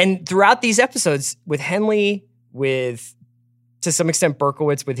 And throughout these episodes with Henley, with, to some extent,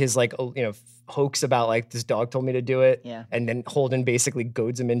 Berkowitz with his like, hoax about like, this dog told me to do it. Yeah. And then Holden basically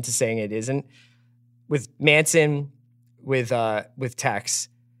goads him into saying it isn't. With Manson, with Tex,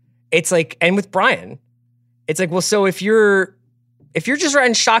 it's like, and with Brian, it's like, well, so if you're just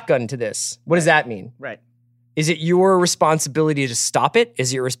riding shotgun to this, what does that mean? Right. Is it your responsibility to stop it?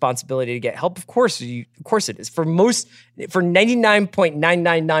 Is it your responsibility to get help? Of course it is. For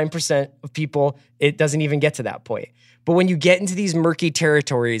 99.999% of people, it doesn't even get to that point. But when you get into these murky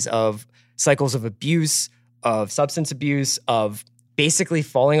territories of cycles of abuse, of substance abuse, of basically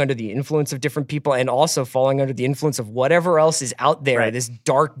falling under the influence of different people, and also falling under the influence of whatever else is out there, this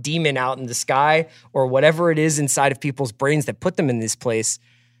dark demon out in the sky, or whatever it is inside of people's brains that put them in this place,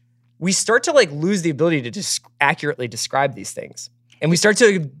 we start to like lose the ability to just accurately describe these things. And we start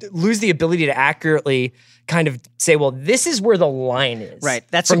to lose the ability to accurately kind of say, well, this is where the line is. Right.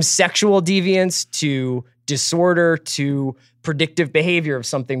 That's from sexual deviance to disorder to predictive behavior of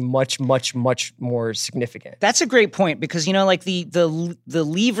something much, much, much more significant. That's a great point, because, like the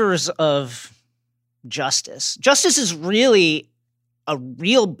levers of justice. Justice is really a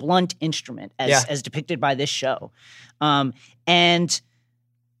real blunt instrument as depicted by this show. And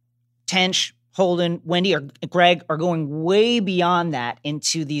Tench, Holden, Wendy, or Greg are going way beyond that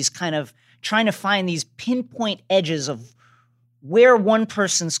into these kind of trying to find these pinpoint edges of where one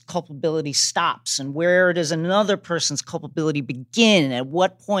person's culpability stops and where does another person's culpability begin. At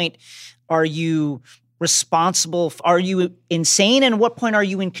what point are you responsible? Are you insane? And at what point are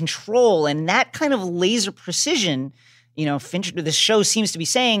you in control? And that kind of laser precision Fincher, this show seems to be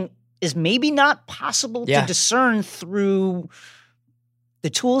saying is maybe not possible to discern through the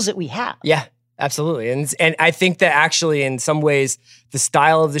tools that we have. Yeah, absolutely. And I think that actually in some ways the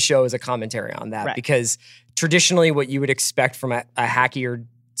style of the show is a commentary on that because traditionally what you would expect from a hackier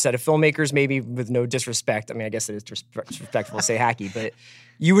set of filmmakers, maybe with no disrespect, I mean, I guess it is disrespectful to say hacky, but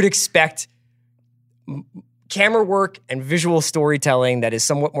you would expect camera work and visual storytelling that is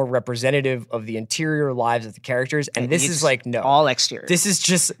somewhat more representative of the interior lives of the characters. And this is like, no. All exterior. This is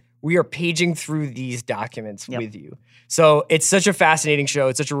just, we are paging through these documents with you. So it's such a fascinating show.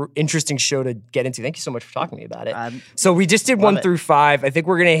 It's such an interesting show to get into. Thank you so much for talking to me about it. So we just did 1 through 5. I think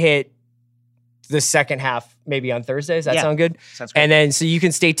we're going to hit the second half maybe on Thursday. Does that sound good? Sounds great. And then so you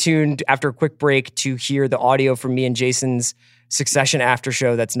can stay tuned after a quick break to hear the audio from me and Jason's Succession after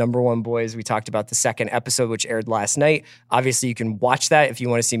show. That's Number One Boys. We talked about the second episode, which aired last night. Obviously, you can watch that if you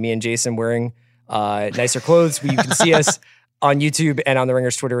want to see me and Jason wearing nicer clothes. You can see us on YouTube and on the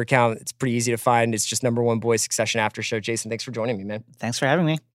Ringer's Twitter account. It's pretty easy to find. It's just Number One Boys Succession after show. Jason, thanks for joining me, man. Thanks for having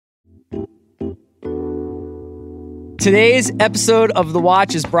me. Today's episode of The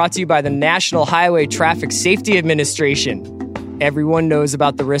Watch is brought to you by the National Highway Traffic Safety Administration. Everyone knows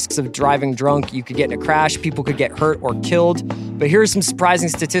about the risks of driving drunk. You could get in a crash, people could get hurt or killed. But here are some surprising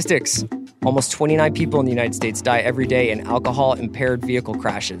statistics. Almost 29 people in the United States die every day in alcohol-impaired vehicle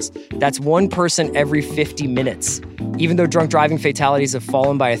crashes. That's one person every 50 minutes. Even though drunk driving fatalities have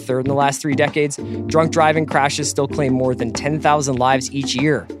fallen by a third in the last 3 decades, drunk driving crashes still claim more than 10,000 lives each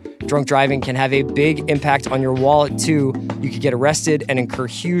year. Drunk driving can have a big impact on your wallet, too. You could get arrested and incur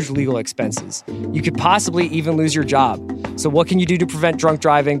huge legal expenses. You could possibly even lose your job. So what can you do to prevent drunk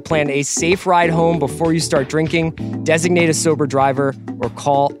driving? Plan a safe ride home before you start drinking, designate a sober driver, or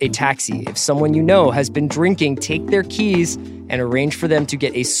call a taxi. If someone you know has been drinking, take their keys and arrange for them to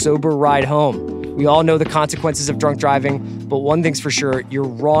get a sober ride home. We all know the consequences of drunk driving, but one thing's for sure, you're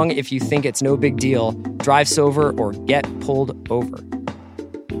wrong if you think it's no big deal. Drive sober or get pulled over.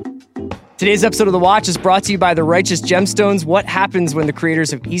 Today's episode of The Watch is brought to you by The Righteous Gemstones. What happens when the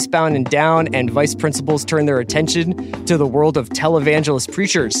creators of Eastbound and Down and Vice Principals turn their attention to the world of televangelist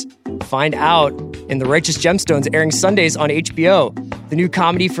preachers? Find out in The Righteous Gemstones, airing Sundays on HBO. The new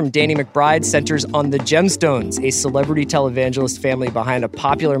comedy from Danny McBride centers on the Gemstones, a celebrity televangelist family behind a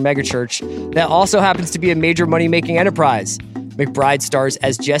popular megachurch that also happens to be a major money-making enterprise. McBride stars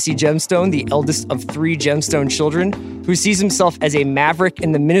as Jesse Gemstone, the eldest of 3 Gemstone children, who sees himself as a maverick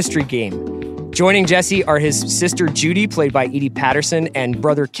in the ministry game. Joining Jesse are his sister Judy, played by Edie Patterson, and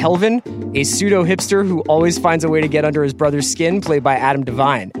brother Kelvin, a pseudo-hipster who always finds a way to get under his brother's skin, played by Adam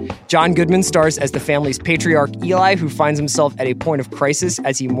Devine. John Goodman stars as the family's patriarch Eli, who finds himself at a point of crisis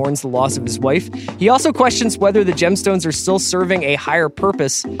as he mourns the loss of his wife. He also questions whether the Gemstones are still serving a higher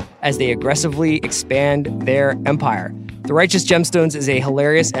purpose as they aggressively expand their empire. The Righteous Gemstones is a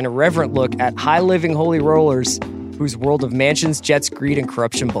hilarious and irreverent look at high-living holy rollers whose world of mansions, jets, greed, and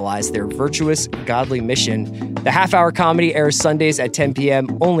corruption belies their virtuous, godly mission. The half-hour comedy airs Sundays at 10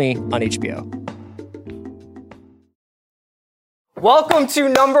 p.m. only on HBO. Welcome to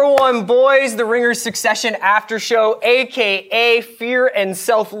Number One Boys, the Ringer's Succession After Show, a.k.a. Fear and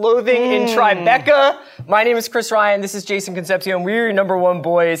Self-Loathing in Tribeca. My name is Chris Ryan. This is Jason Concepcion. We're your Number One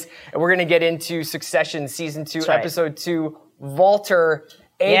Boys, and we're going to get into Succession Season 2, Episode 2, Walter,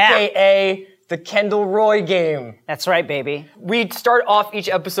 a.k.a. the Kendall Roy game. That's right, baby. We start off each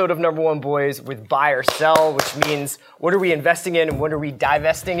episode of Number One Boys with buy or sell, which means what are we investing in and what are we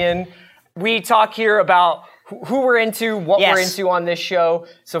divesting in. We talk here about who we're into, what we're into on this show.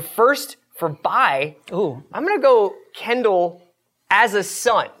 So first, for buy, I'm going to go Kendall as a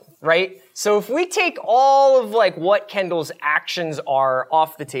son, right? So if we take all of like what Kendall's actions are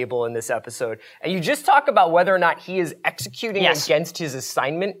off the table in this episode, and you just talk about whether or not he is executing against his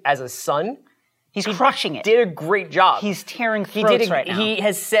assignment as a son, he's crushing it. Did a great job. He's tearing throats right now. He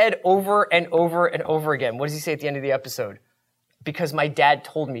has said over and over and over again, what does he say at the end of the episode? Because my dad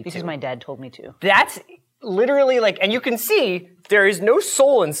told me to. Because my dad told me to. That's literally like, and you can see there is no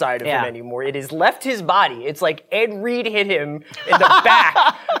soul inside of him anymore. It has left his body. It's like Ed Reed hit him in the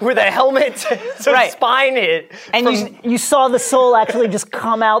back with a helmet to spine hit. And you saw the soul actually just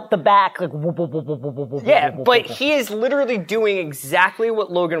come out the back like but he is literally doing exactly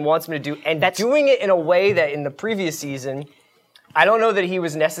what Logan wants him to do, and doing it in a way that in the previous season I don't know that he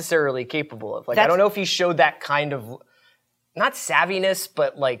was necessarily capable of. Like I don't know if he showed that kind of not savviness,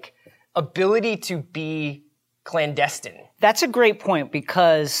 but like ability to be clandestine. That's a great point,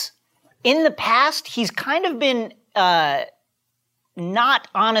 because in the past, he's kind of been not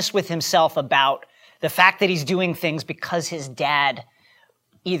honest with himself about the fact that he's doing things because his dad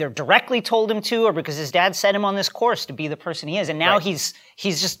either directly told him to or because his dad set him on this course to be the person he is. And now he's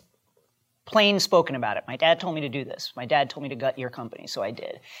just plain spoken about it. My dad told me to do this. My dad told me to gut your company, so I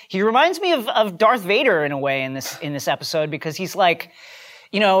did. He reminds me of Darth Vader in a way in this episode, because he's like,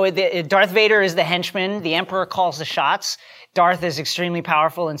 Darth Vader is the henchman. The Emperor calls the shots. Darth is extremely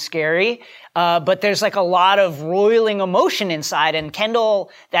powerful and scary, but there's like a lot of roiling emotion inside. And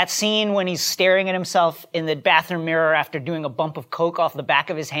Kendall, that scene when he's staring at himself in the bathroom mirror after doing a bump of coke off the back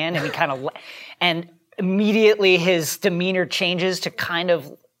of his hand, and he and immediately his demeanor changes to kind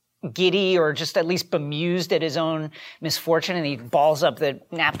of giddy or just at least bemused at his own misfortune, and he balls up the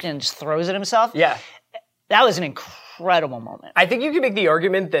napkin and just throws at himself. Yeah. That was an incredible moment. I think you can make the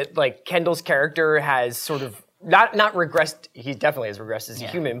argument that like Kendall's character has sort of not regressed. He definitely has regressed as a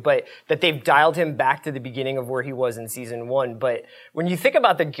human, but that they've dialed him back to the beginning of where he was in season 1. But when you think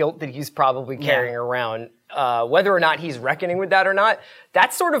about the guilt that he's probably carrying around, whether or not he's reckoning with that or not,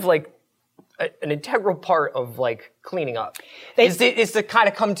 that's sort of like an integral part of like cleaning up is to kind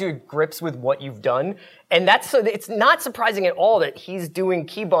of come to grips with what you've done. And it's not surprising at all that he's doing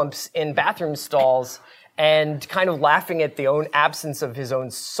key bumps in bathroom stalls and kind of laughing at the own absence of his own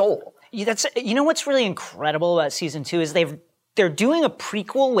soul. What's really incredible about season 2 is they're doing a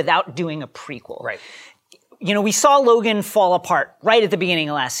prequel without doing a prequel. Right. We saw Logan fall apart right at the beginning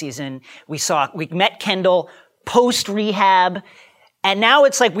of last season. We met Kendall post rehab. And now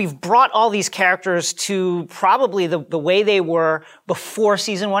it's like we've brought all these characters to probably the way they were before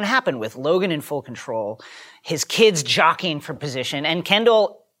season 1 happened, with Logan in full control, his kids jockeying for position, and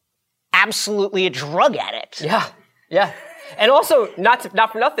Kendall absolutely a drug addict. Yeah. And also, not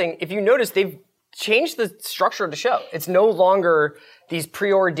for nothing, if you notice, they've changed the structure of the show. It's no longer these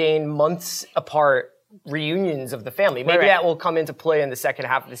preordained months apart reunions of the family. Maybe that will come into play in the second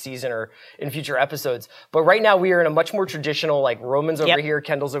half of the season or in future episodes. But right now we are in a much more traditional, like Roman's over here,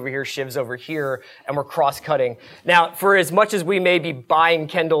 Kendall's over here, Shiv's over here, and we're cross-cutting. Now, for as much as we may be buying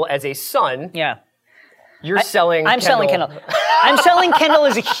Kendall as a son, you're selling Kendall. I'm selling Kendall. I'm selling Kendall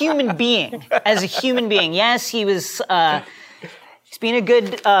as a human being. Yes, he was... he's being a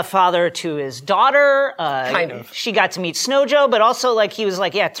good father to his daughter. Kind of. She got to meet Snow Joe, but also like he was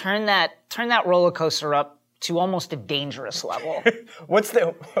like, turn that roller coaster up to almost a dangerous level.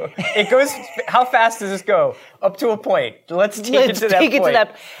 It goes, how fast does this go? Up to a point. Let's take it to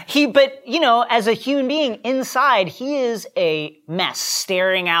that point. But as a human being inside, he is a mess,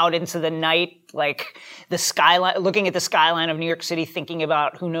 staring out into the night, like the skyline, looking at the skyline of New York City, thinking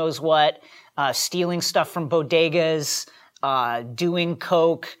about who knows what, stealing stuff from bodegas, doing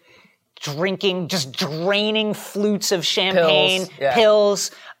coke, drinking, just draining flutes of champagne,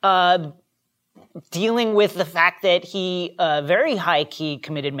 pills, dealing with the fact that he very high-key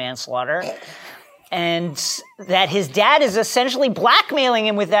committed manslaughter, and that his dad is essentially blackmailing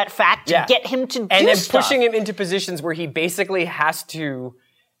him with that fact to get him to do stuff. And then pushing him into positions where he basically has to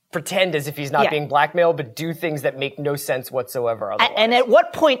pretend as if he's not being blackmailed, but do things that make no sense whatsoever otherwise. And at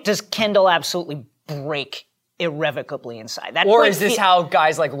what point does Kendall absolutely break irrevocably inside? Or is this how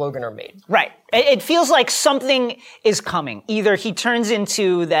guys like Logan are made? Right. It feels like something is coming. Either he turns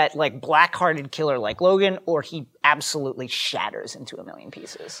into that like black-hearted killer like Logan, or he absolutely shatters into a million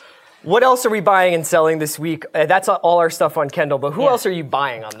pieces. What else are we buying and selling this week? That's all our stuff on Kendall, but who else are you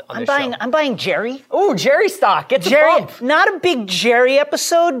buying on this show? I'm buying Jerry. Oh, Jerry stock. Get the bump. Not a big Jerry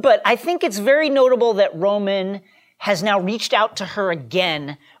episode, but I think it's very notable that Roman has now reached out to her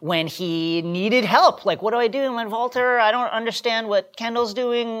again when he needed help. Like, what do I do? Mindhunter? I don't understand what Kendall's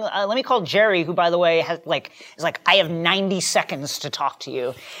doing. Let me call Jerry, who, by the way, is like, I have 90 seconds to talk to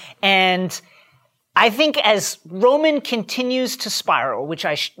you. And I think as Roman continues to spiral, which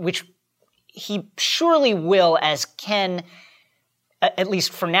he surely will, as Ken, at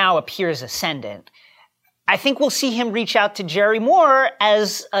least for now, appears ascendant, I think we'll see him reach out to Jerry more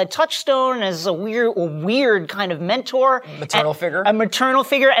as a touchstone, as a weird kind of mentor. Maternal figure. A maternal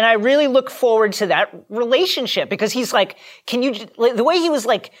figure. And I really look forward to that relationship, because he's like, the way he was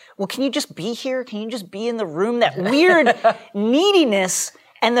like, well, can you just be here? Can you just be in the room? That weird neediness.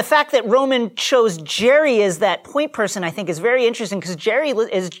 And the fact that Roman chose Jerry as that point person, I think, is very interesting, because Jerry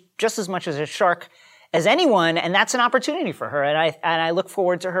is just as much as a shark as anyone, and that's an opportunity for her. And I look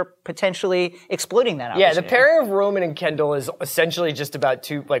forward to her potentially exploiting that opportunity. Yeah, the pairing of Roman and Kendall is essentially just about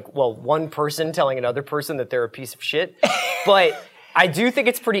one person telling another person that they're a piece of shit. But I do think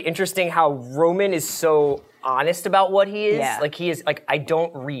it's pretty interesting how Roman is so honest about what he is. Yeah. Like, he is like, I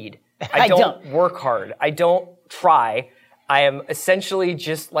don't read. I don't work hard. I don't try. I am essentially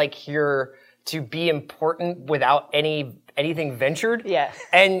just like here to be important without anything ventured. Yeah.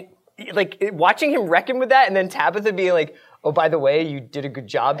 And like watching him reckon with that, and then Tabitha being like, oh, by the way, you did a good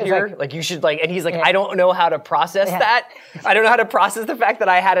job here. Like you should and he's like, I don't know how to process that. I don't know how to process the fact that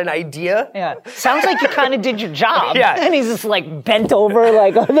I had an idea. Yeah. Sounds like you kind of did your job. Yeah. And he's just bent over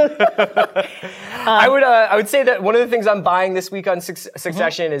like. I would say that one of the things I'm buying this week on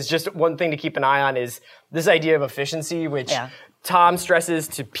Succession is just one thing to keep an eye on is this idea of efficiency, which Tom stresses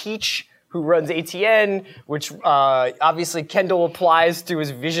to Peach, who runs ATN, which obviously Kendall applies to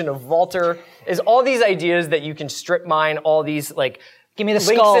his vision of Walter, is all these ideas that you can strip mine, all these give me the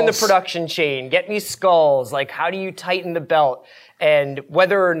links skulls in the production chain, get me skulls, how do you tighten the belt? And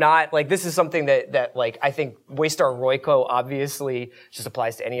whether or not, this is something that I think Waystar Royco obviously just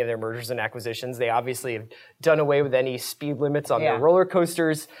applies to any of their mergers and acquisitions. They obviously have done away with any speed limits on their roller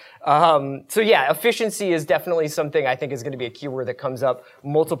coasters. Efficiency is definitely something I think is going to be a keyword that comes up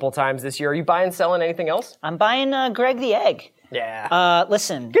multiple times this year. Are you buying, selling anything else? I'm buying Greg the Egg. Yeah.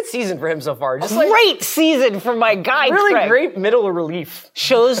 Listen. Good season for him so far. Just great season for my guy, really Greg. Great middle relief.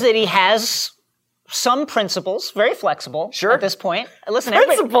 Shows that he has some principles, very flexible at this point. Listen,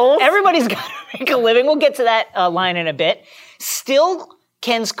 everybody's got to make a living. We'll get to that line in a bit. Still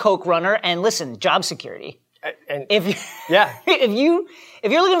Ken's Coke runner, and listen, job security. And if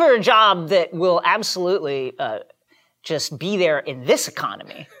you're looking for a job that will absolutely just be there in this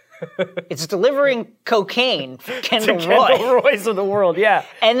economy, it's delivering cocaine for Kendall Roy. Kendall Roy's of the world, yeah.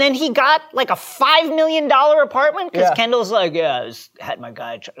 And then he got a $5 million apartment because Kendall's I had my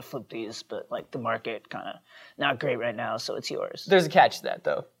guy try to flip these, but the market kind of not great right now, so it's yours. There's a catch to that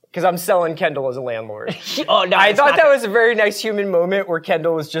though, because I'm selling Kendall as a landlord. Oh no! I thought that was a very nice human moment where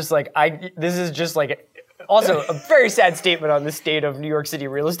Kendall was just this is just also a very sad statement on the state of New York City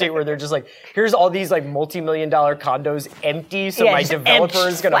real estate, where they're just here's all these multi-million-dollar condos empty, so my developer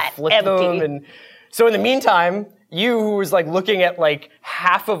is going to flip them. And so in the meantime, you who was looking at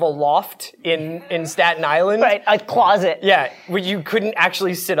half of a loft in Staten Island. Right, a closet. Yeah, where you couldn't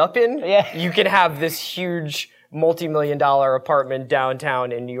actually sit up in. Yeah. You can have this huge multi-million-dollar apartment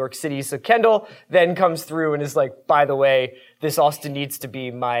downtown in New York City. So Kendall then comes through and is by the way, this also needs to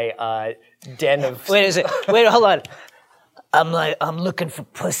be my den of... Wait, hold on. I'm looking for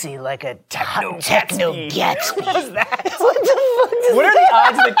pussy like a techno Gatsby. What was that? What the fuck What are the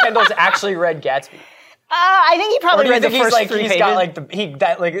odds that Kendall's actually read Gatsby? I think he probably read the first three pages.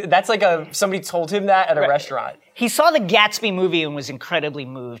 Got somebody told him that at a restaurant. He saw the Gatsby movie and was incredibly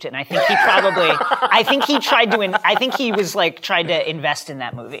moved, and I think he probably, I think he was tried to invest in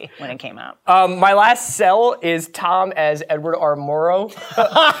that movie when it came out. My last sell is Tom as Edward R. Morrow.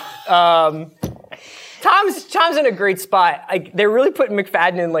 Tom's in a great spot. They're really putting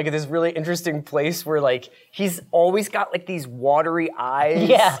McFadden in this really interesting place where he's always got these watery eyes.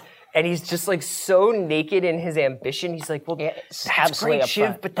 Yeah. And he's just so naked in his ambition. He's that's great,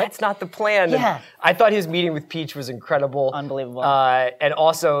 Shiv, but that's not the plan. Yeah. And I thought his meeting with Peach was incredible. Unbelievable. And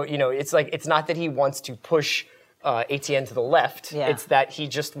also, it's not that he wants to push ATN to the left. Yeah. It's that he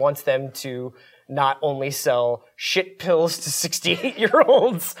just wants them to not only sell shit pills to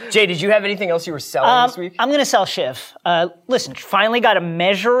 68-year-olds. Jay, did you have anything else you were selling this week? I'm going to sell Shiv. Listen, finally got a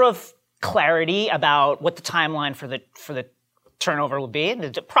measure of clarity about what the timeline for the turnover will be.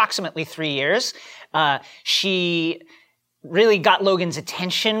 It's approximately 3 years. She really got Logan's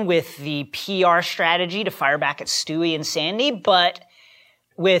attention with the PR strategy to fire back at Stewie and Sandy, but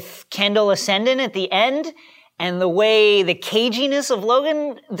with Kendall ascendant at the end and the caginess of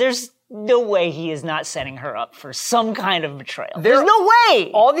Logan, there's no way he is not setting her up for some kind of betrayal. There's no way!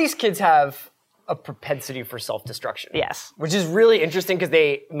 All these kids have a propensity for self-destruction. Yes. Which is really interesting because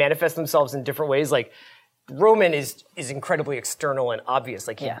they manifest themselves in different ways. Roman is incredibly external and obvious.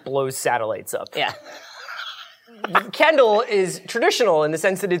 He blows satellites up. Yeah. Kendall is traditional in the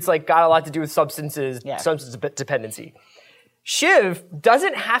sense that it's got a lot to do with substance dependency. Shiv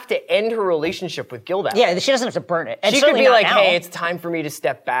doesn't have to end her relationship with Gildan. Yeah, she doesn't have to burn it. And she could be now. Hey, it's time for me to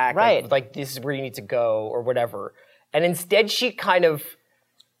step back. Right. This is where you need to go or whatever. And instead she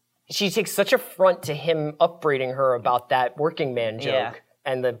takes such affront to him upbraiding her about that working man joke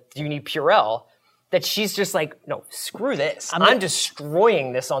and the do you need Purell that she's just no, screw this. I'm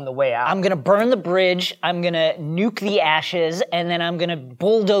destroying this on the way out. I'm going to burn the bridge, I'm going to nuke the ashes, and then I'm going to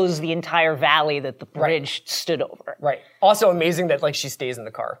bulldoze the entire valley that the bridge stood over. Right. Also amazing that she stays in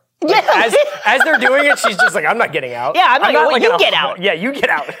the car. As they're doing it, she's just I'm not getting out. Yeah, I'm not going, you get out. Yeah, you get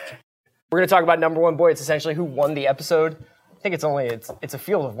out. We're going to talk about number one boy. It's essentially who won the episode. I think it's a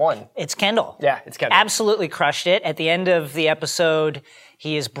field of one. It's Kendall. Yeah, it's Kendall. Absolutely crushed it. At the end of the episode,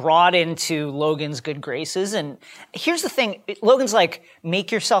 he is brought into Logan's good graces. And here's the thing. Logan's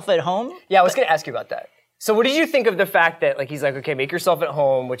make yourself at home. Yeah, I was going to ask you about that. So what did you think of the fact that he's okay, make yourself at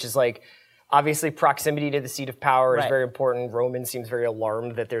home, which is Obviously, proximity to the seat of power is very important. Roman seems very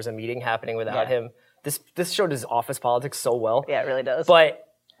alarmed that there's a meeting happening without him. This showed his office politics so well. Yeah, it really does. But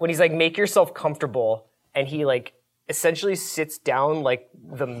when he's like, make yourself comfortable, and he like essentially sits down like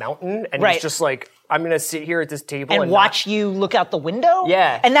the mountain, and he's just like, I'm going to sit here at this table and watch you look out the window?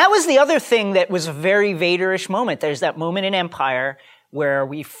 Yeah. And that was the other thing that was a very Vader-ish moment. There's that moment in Empire where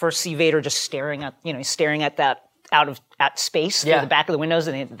we first see Vader just staring at that at space through the back of the windows,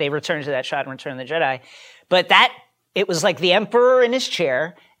 and they return to that shot in Return of the Jedi. But it was like the Emperor in his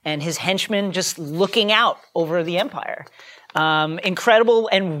chair and his henchmen just looking out over the Empire. Incredible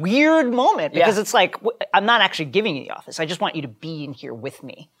and weird moment because it's like, I'm not actually giving you the office. I just want you to be in here with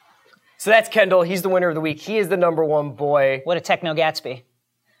me. So that's Kendall. He's the winner of the week. He is the number one boy. What a techno Gatsby.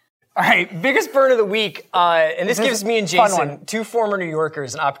 All right, biggest burn of the week. And this gives me and Jason, two former New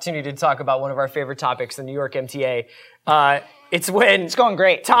Yorkers, an opportunity to talk about one of our favorite topics, the New York MTA. It's when it's going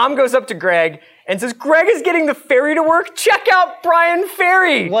great. Tom goes up to Greg and says, Greg is getting the ferry to work. Check out Brian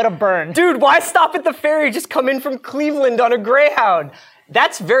Ferry. What a burn. Dude, why stop at the ferry? Just come in from Cleveland on a Greyhound.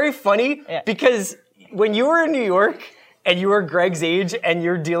 That's very funny because when you were in New York and you were Greg's age and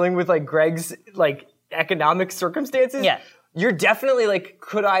you're dealing with like Greg's like economic circumstances, you're definitely like,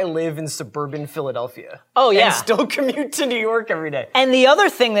 could I live in suburban Philadelphia? Oh, yeah. And still commute to New York every day. And the other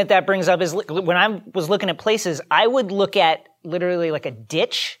thing that brings up is when I was looking at places, I would look at literally like a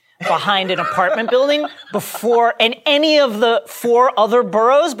ditch behind an apartment building in any of the 4 other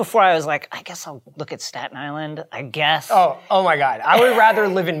boroughs before I was like, I guess I'll look at Staten Island, I guess. Oh my God. I would rather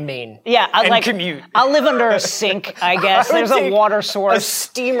live in Maine and commute. I'll live under a sink, I guess. There's a water source. A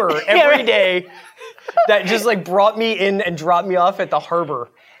steamer every day that just like brought me in and dropped me off at the harbor.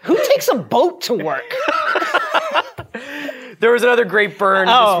 Who takes a boat to work? There was another great burn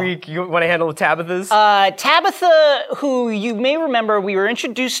this week. You want to handle Tabitha's? Tabitha, who you may remember, we were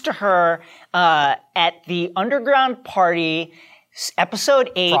introduced to her at the Underground Party,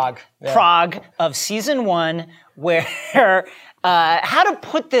 episode 8, Prague of season 1, where how to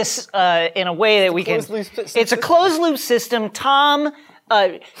put this in a way that we can. It's a closed loop system. Tom,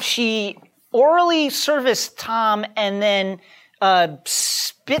 she orally serviced Tom and then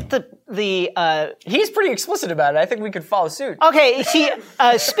spit the He's pretty explicit about it. I think we could follow suit. Okay, he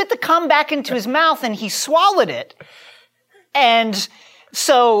spit the cum back into his mouth and he swallowed it. And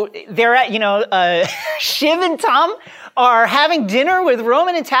so they're at, Shiv and Tom are having dinner with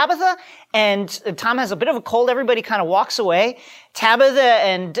Roman and Tabitha, and Tom has a bit of a cold. Everybody kind of walks away. Tabitha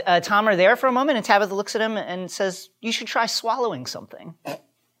and Tom are there for a moment, and Tabitha looks at him and says, you should try swallowing something.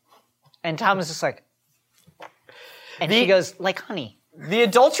 And Tom is just like, and she goes, like honey. The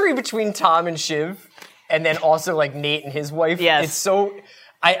adultery between Tom and Shiv, and then also like Nate and his wife, it's so...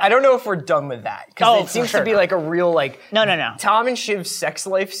 I don't know if we're done with that, because it seems to be like a real like... No. Tom and Shiv's sex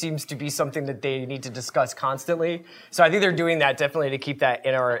life seems to be something that they need to discuss constantly. So I think they're doing that definitely to keep that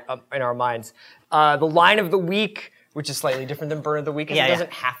in our minds. The line of the week, which is slightly different than burn of the week, because it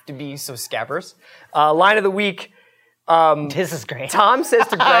doesn't have to be so scabbers. Line of the week... this is great. Tom says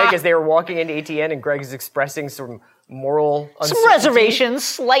to Greg as they were walking into ATN, and Greg is expressing some moral uncertainty. Some reservations,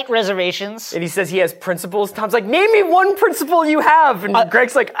 slight reservations. And he says he has principles. Tom's like, name me one principle you have. And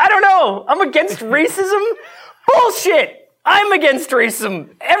Greg's like, I don't know. I'm against racism. Bullshit. I'm against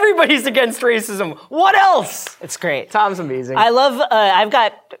racism. Everybody's against racism. What else? It's great. Tom's amazing. I love, I've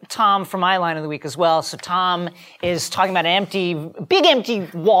got Tom for my line of the week as well. So Tom is talking about an big empty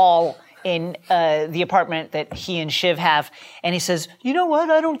wall in the apartment that he and Shiv have. And he says, you know what?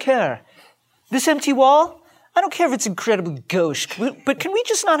 I don't care. This empty wall, I don't care if it's incredibly gauche, but can we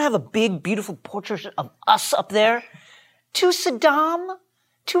just not have a big, beautiful portrait of us up there? To Saddam?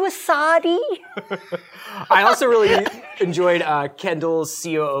 To Assadi? I also really enjoyed Kendall's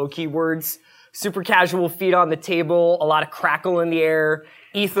COO keywords. Super casual, feet on the table, a lot of crackle in the air,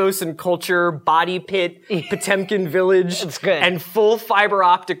 ethos and culture, body pit, Potemkin village, It's good. And full fiber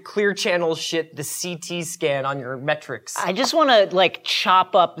optic clear channel shit, the CT scan on your metrics. I just want to like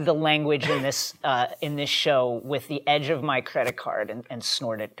chop up the language in this show with the edge of my credit card and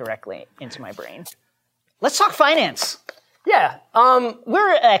snort it directly into my brain. Let's talk finance. Yeah.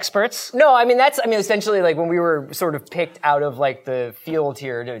 We're experts. No, essentially like when we were sort of picked out of like the field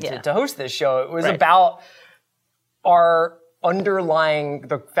here to host this show, it was about our underlying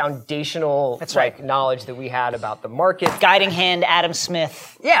the foundational knowledge that we had about the market. Guiding hand, Adam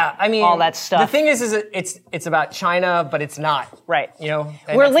Smith. Yeah, all that stuff. The thing is it's about China, but it's not. Right.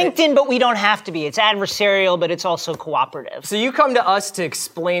 We're LinkedIn, but we don't have to be. It's adversarial, but it's also cooperative. So you come to us to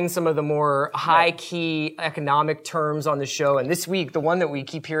explain some of the more high-key economic terms on the show, and this week, the one that we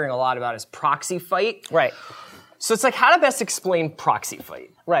keep hearing a lot about is proxy fight. Right. So it's like how to best explain proxy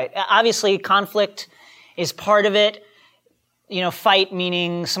fight. Right. Obviously, conflict is part of it. Fight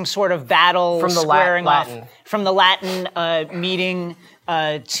meaning some sort of battle, from the squaring Latin. off. From the Latin, meeting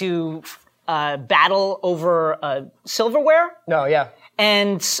to battle over silverware. No, yeah.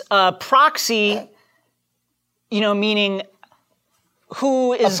 And proxy, meaning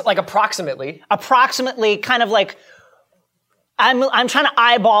who is like approximately kind of like I'm trying to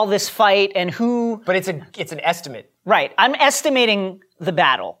eyeball this fight and who. But it's an estimate. Right. I'm estimating the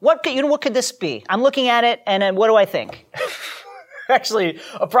battle. What could this be? I'm looking at it and then what do I think? Actually,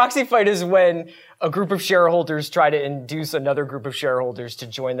 a proxy fight is when a group of shareholders try to induce another group of shareholders to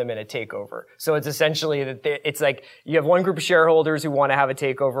join them in a takeover. So it's essentially that it's like you have one group of shareholders who want to have a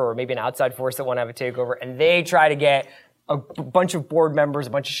takeover, or maybe an outside force that want to have a takeover, and they try to get a bunch of board members, a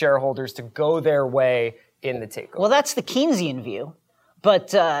bunch of shareholders to go their way in the takeover. Well, that's the Keynesian view, but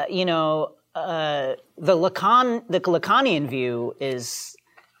the Lacanian view is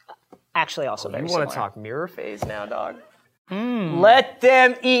actually also very similar. You want to talk mirror phase now, dog? Let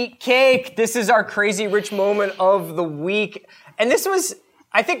them eat cake. This is our crazy rich moment of the week. And this was,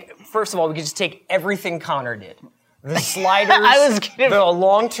 I think, first of all, we could just take everything Connor did. The sliders, the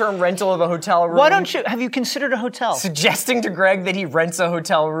long-term rental of a hotel room. Why don't you, have you considered a hotel? Suggesting to Greg that he rents a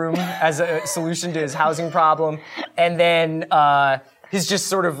hotel room as a solution to his housing problem. And then his just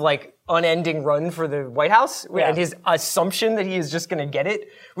sort of like unending run for the White House. Yeah. And his assumption that he is just going to get it,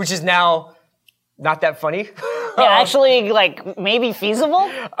 which is now not that funny. Yeah, actually, like, maybe feasible?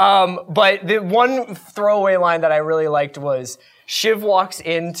 But the one throwaway line that I really liked was Shiv walks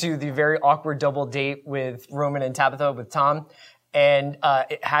into the very awkward double date with Roman and Tabitha with Tom, and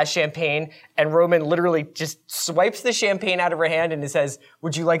it has champagne, and Roman literally just swipes the champagne out of her hand and says,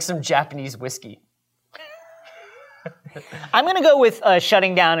 "Would you like some Japanese whiskey?" I'm going to go with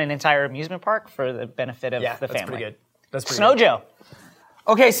shutting down an entire amusement park for the benefit of the family. That's pretty good. That's pretty Snow good. Joe.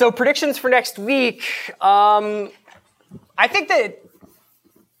 Okay, so predictions for next week. I think that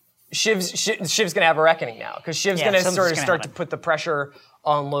Shiv's going to have a reckoning now, because Shiv's going to sort of start to put the pressure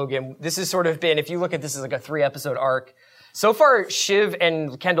on Logan. This has sort of been, if you look at this as like a 3-episode arc, so far Shiv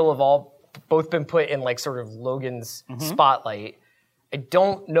and Kendall have both been put in like sort of Logan's spotlight. I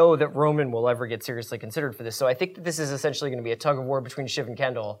don't know that Roman will ever get seriously considered for this, so I think that this is essentially going to be a tug of war between Shiv and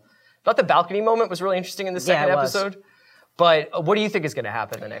Kendall. I thought the balcony moment was really interesting in the second episode. But what do you think is going to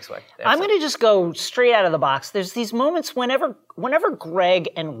happen the next week? I'm going to just go straight out of the box. There's these moments whenever Greg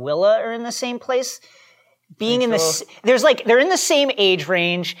and Willa are in the same place, they're in the same age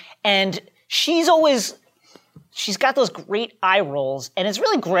range, and she's got those great eye rolls, and it's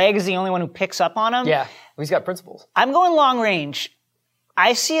really Greg is the only one who picks up on him. Yeah, he's got principles. I'm going long range.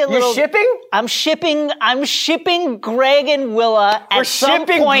 I see a little. You're shipping? I'm shipping Greg and Willa at some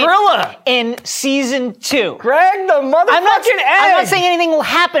point Grilla in season 2. Greg, the motherfucking egg. I'm not saying anything will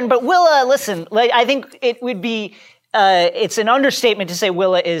happen, but Willa, listen, I think it would be. It's an understatement to say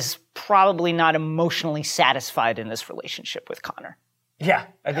Willa is probably not emotionally satisfied in this relationship with Connor. Yeah,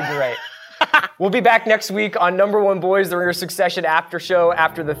 I think you're right. We'll be back next week on Number One Boys, the Ringer Succession after show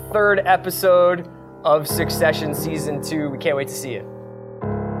after the 3rd episode of Succession season 2. We can't wait to see you.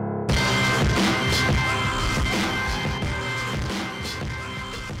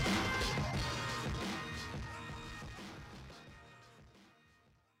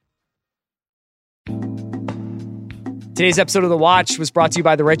 Today's episode of The Watch was brought to you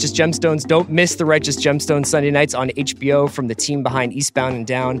by The Righteous Gemstones. Don't miss The Righteous Gemstones Sunday nights on HBO from the team behind Eastbound and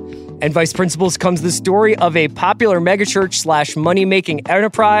Down. And Vice Principals comes the story of a popular megachurch / money-making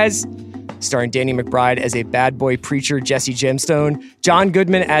enterprise, starring Danny McBride as a bad boy preacher, Jesse Gemstone, John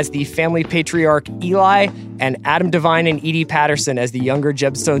Goodman as the family patriarch, Eli, and Adam Devine and Edie Patterson as the younger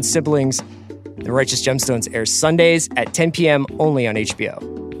Gemstone siblings. The Righteous Gemstones airs Sundays at 10 p.m. only on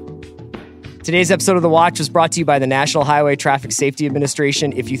HBO. Today's episode of The Watch was brought to you by the National Highway Traffic Safety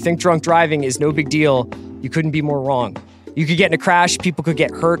Administration. If you think drunk driving is no big deal, you couldn't be more wrong. You could get in a crash, people could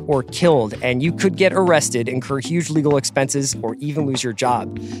get hurt or killed, and you could get arrested, incur huge legal expenses, or even lose your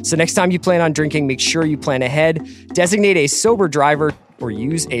job. So next time you plan on drinking, make sure you plan ahead, designate a sober driver, or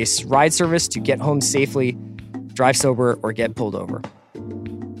use a ride service to get home safely. Drive sober or get pulled over.